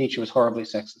 And Nietzsche was horribly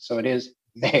sexist, so it is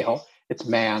male, it's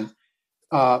man.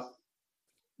 That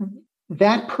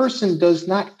person does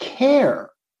not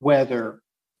care whether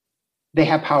they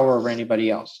have power over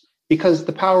anybody else, because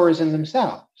the power is in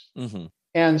themselves. Mm-hmm.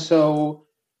 And so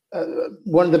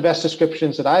one of the best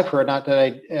descriptions that I've heard, not that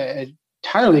I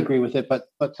entirely agree with it, but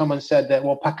someone said that,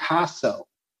 well, Picasso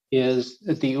is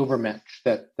the Ubermensch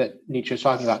that Nietzsche is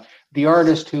talking about. The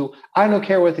artist who, I don't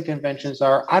care what the conventions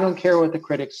are, I don't care what the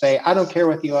critics say, I don't care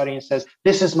what the audience says,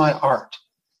 this is my art.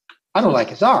 I don't like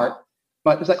his art,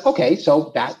 but it's like, okay,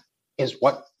 so that is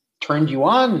what turned you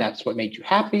on, that's what made you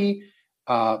happy.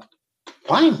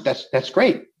 Fine, that's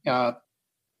great. But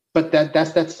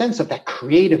that's that sense of that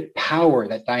creative power,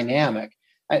 that dynamic.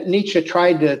 Nietzsche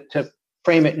tried to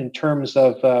frame it in terms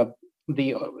of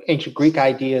the ancient Greek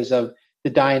ideas of the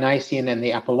Dionysian and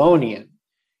the Apollonian.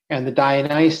 And the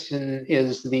Dionysian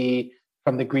is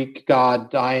from the Greek god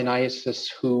Dionysus,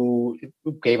 who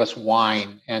gave us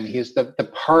wine. And he's the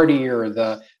partier,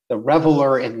 the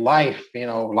reveler in life,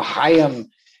 l'chaim.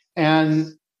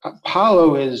 And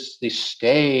Apollo is the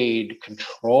staid,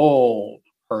 controlled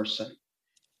person.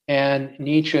 And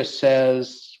Nietzsche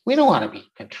says, we don't want to be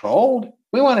controlled.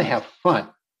 We want to have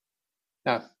fun.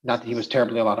 Now, not that he was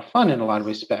terribly a lot of fun in a lot of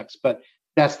respects, but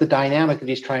that's the dynamic that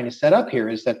he's trying to set up here,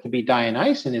 is that to be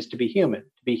Dionysian is to be human.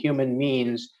 To be human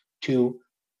means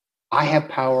I have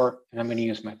power and I'm going to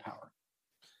use my power.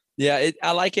 Yeah,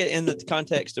 I like it in the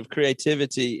context of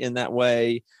creativity in that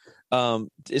way.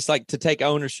 It's like to take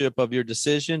ownership of your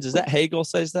decisions. Is that Hegel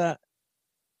says that?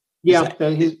 Yeah.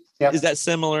 Is that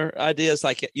similar idea? It's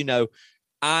like,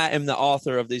 I am the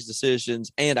author of these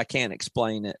decisions and I can't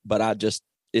explain it, but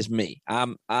it's me.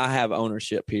 I have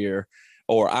ownership here,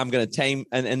 or I'm going to tame.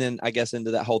 And then I guess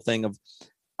into that whole thing of,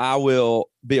 I will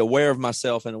be aware of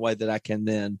myself in a way that I can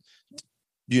then,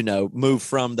 move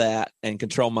from that and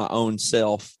control my own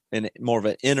self in more of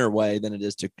an inner way than it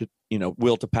is to,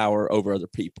 will to power over other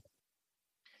people.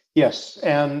 Yes.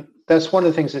 And that's one of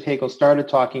the things that Hegel started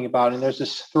talking about. And there's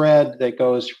this thread that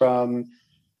goes from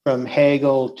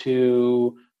Hegel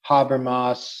to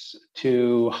Habermas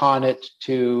to Honneth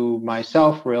to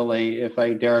myself, really, if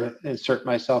I dare insert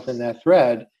myself in that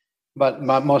thread. But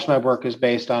most of my work is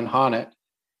based on Honneth.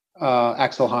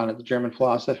 Axel Honneth, the German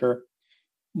philosopher,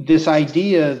 this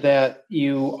idea that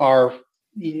you're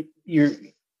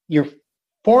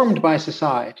formed by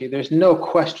society. There's no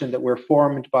question that we're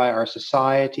formed by our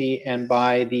society and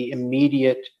by the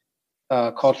immediate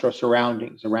cultural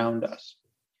surroundings around us.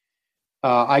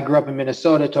 I grew up in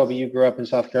Minnesota. Toby, you grew up in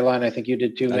South Carolina. I think you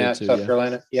did too, Matt. South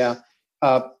Carolina. Yeah.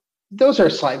 Those are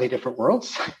slightly different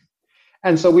worlds.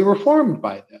 And so we were formed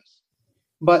by this.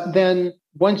 But then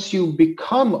once you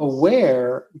become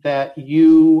aware that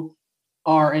you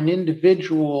are an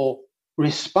individual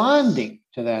responding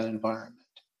to that environment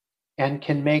and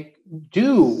can make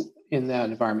do in that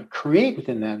environment, create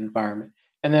within that environment.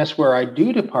 And that's where I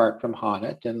do depart from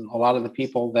Honneth. And a lot of the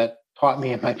people that taught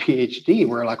me in my PhD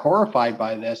were like horrified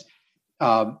by this.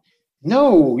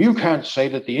 No, you can't say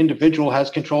that the individual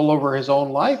has control over his own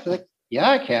life. Like,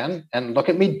 yeah, I can. And look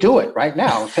at me do it right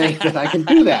now, saying that I can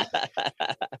do that.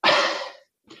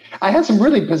 I had some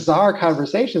really bizarre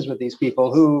conversations with these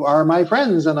people who are my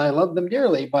friends and I love them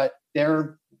dearly, but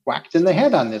they're whacked in the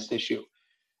head on this issue.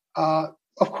 Of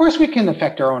course, we can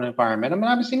affect our own environment. I mean,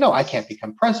 obviously, no, I can't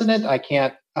become president. I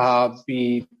can't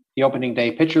be the opening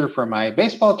day pitcher for my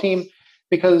baseball team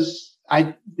because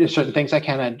there's certain things I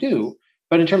cannot do.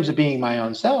 But in terms of being my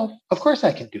own self, of course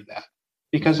I can do that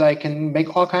because I can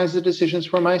make all kinds of decisions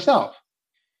for myself.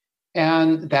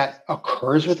 And that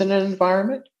occurs within an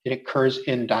environment. It occurs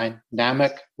in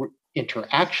dynamic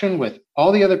interaction with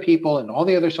all the other people and all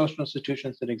the other social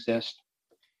institutions that exist.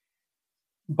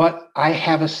 But I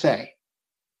have a say.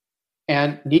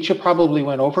 And Nietzsche probably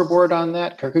went overboard on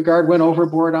that. Kierkegaard went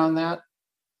overboard on that.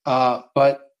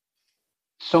 But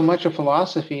so much of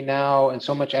philosophy now and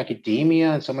so much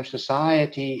academia and so much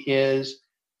society is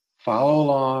follow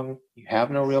along. You have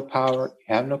no real power.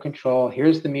 You have no control.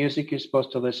 Here's the music you're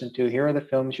supposed to listen to. Here are the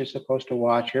films you're supposed to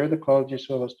watch. Here are the clothes you're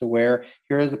supposed to wear.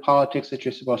 Here are the politics that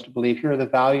you're supposed to believe. Here are the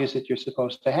values that you're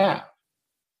supposed to have.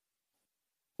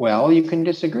 Well, you can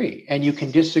disagree. And you can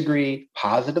disagree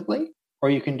positively, or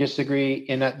you can disagree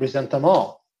in that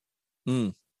resentment.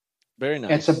 Very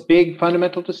nice. It's a big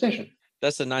fundamental decision.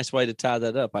 That's a nice way to tie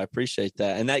that up. I appreciate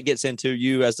that. And that gets into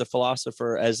you as a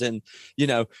philosopher, as in,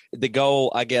 the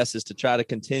goal, I guess, is to try to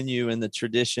continue in the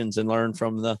traditions and learn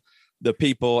from the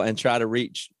people and try to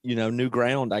reach, new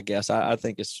ground, I guess. I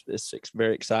think it's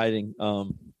very exciting.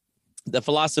 The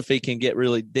philosophy can get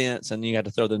really dense and you have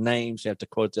to throw the names, you have to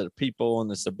quote other people,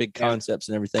 and it's the big concepts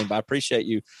and everything. But I appreciate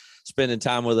you spending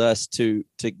time with us to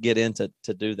get into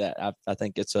to do that. I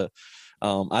think it's a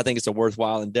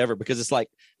worthwhile endeavor because it's like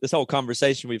this whole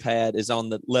conversation we've had is on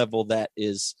the level that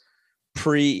is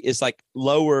it's like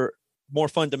lower, more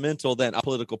fundamental than a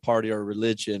political party or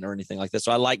religion or anything like that.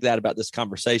 So I like that about this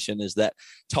conversation is that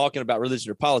talking about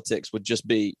religion or politics would just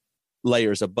be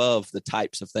layers above the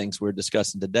types of things we're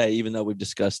discussing today, even though we've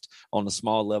discussed on a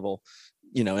small level,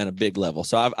 and a big level.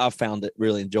 So I've found it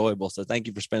really enjoyable. So thank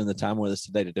you for spending the time with us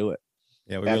today to do it.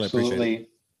 Yeah, we really appreciate it.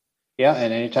 Yeah,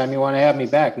 and anytime you want to have me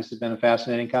back, this has been a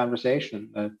fascinating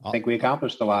conversation. I think we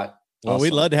accomplished a lot. Well,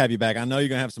 We'd love to have you back. I know you're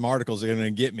going to have some articles that are going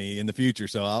to get me in the future,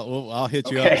 so I'll hit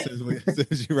you up as soon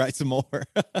as you write some more.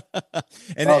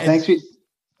 Thank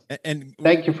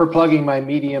you for plugging my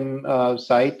Medium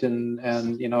site and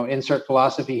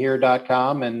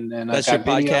insertphilosophyhere.com. And that's your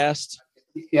podcast?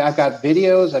 Yeah, I've got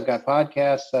videos, I've got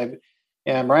podcasts.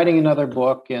 I'm writing another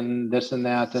book and this and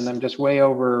that, and I'm just way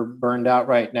burned out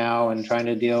right now and trying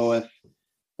to deal with,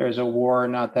 there's a war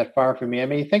not that far from me. I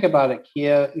mean, you think about it,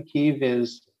 Kyiv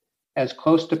is as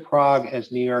close to Prague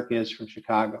as New York is from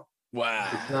Chicago. Wow.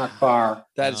 It's not far.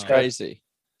 That is crazy.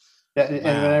 And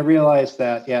when I realized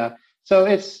that, so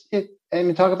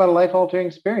talk about a life-altering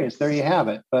experience. There you have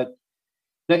it. But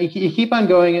you keep on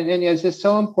going, and it's just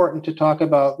so important to talk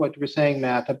about what you were saying,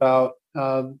 Matt, about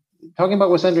talking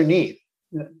about what's underneath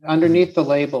the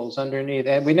labels, and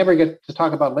we never get to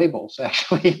talk about labels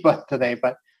actually, but today.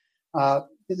 But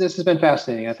this has been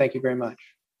fascinating. I thank you very much.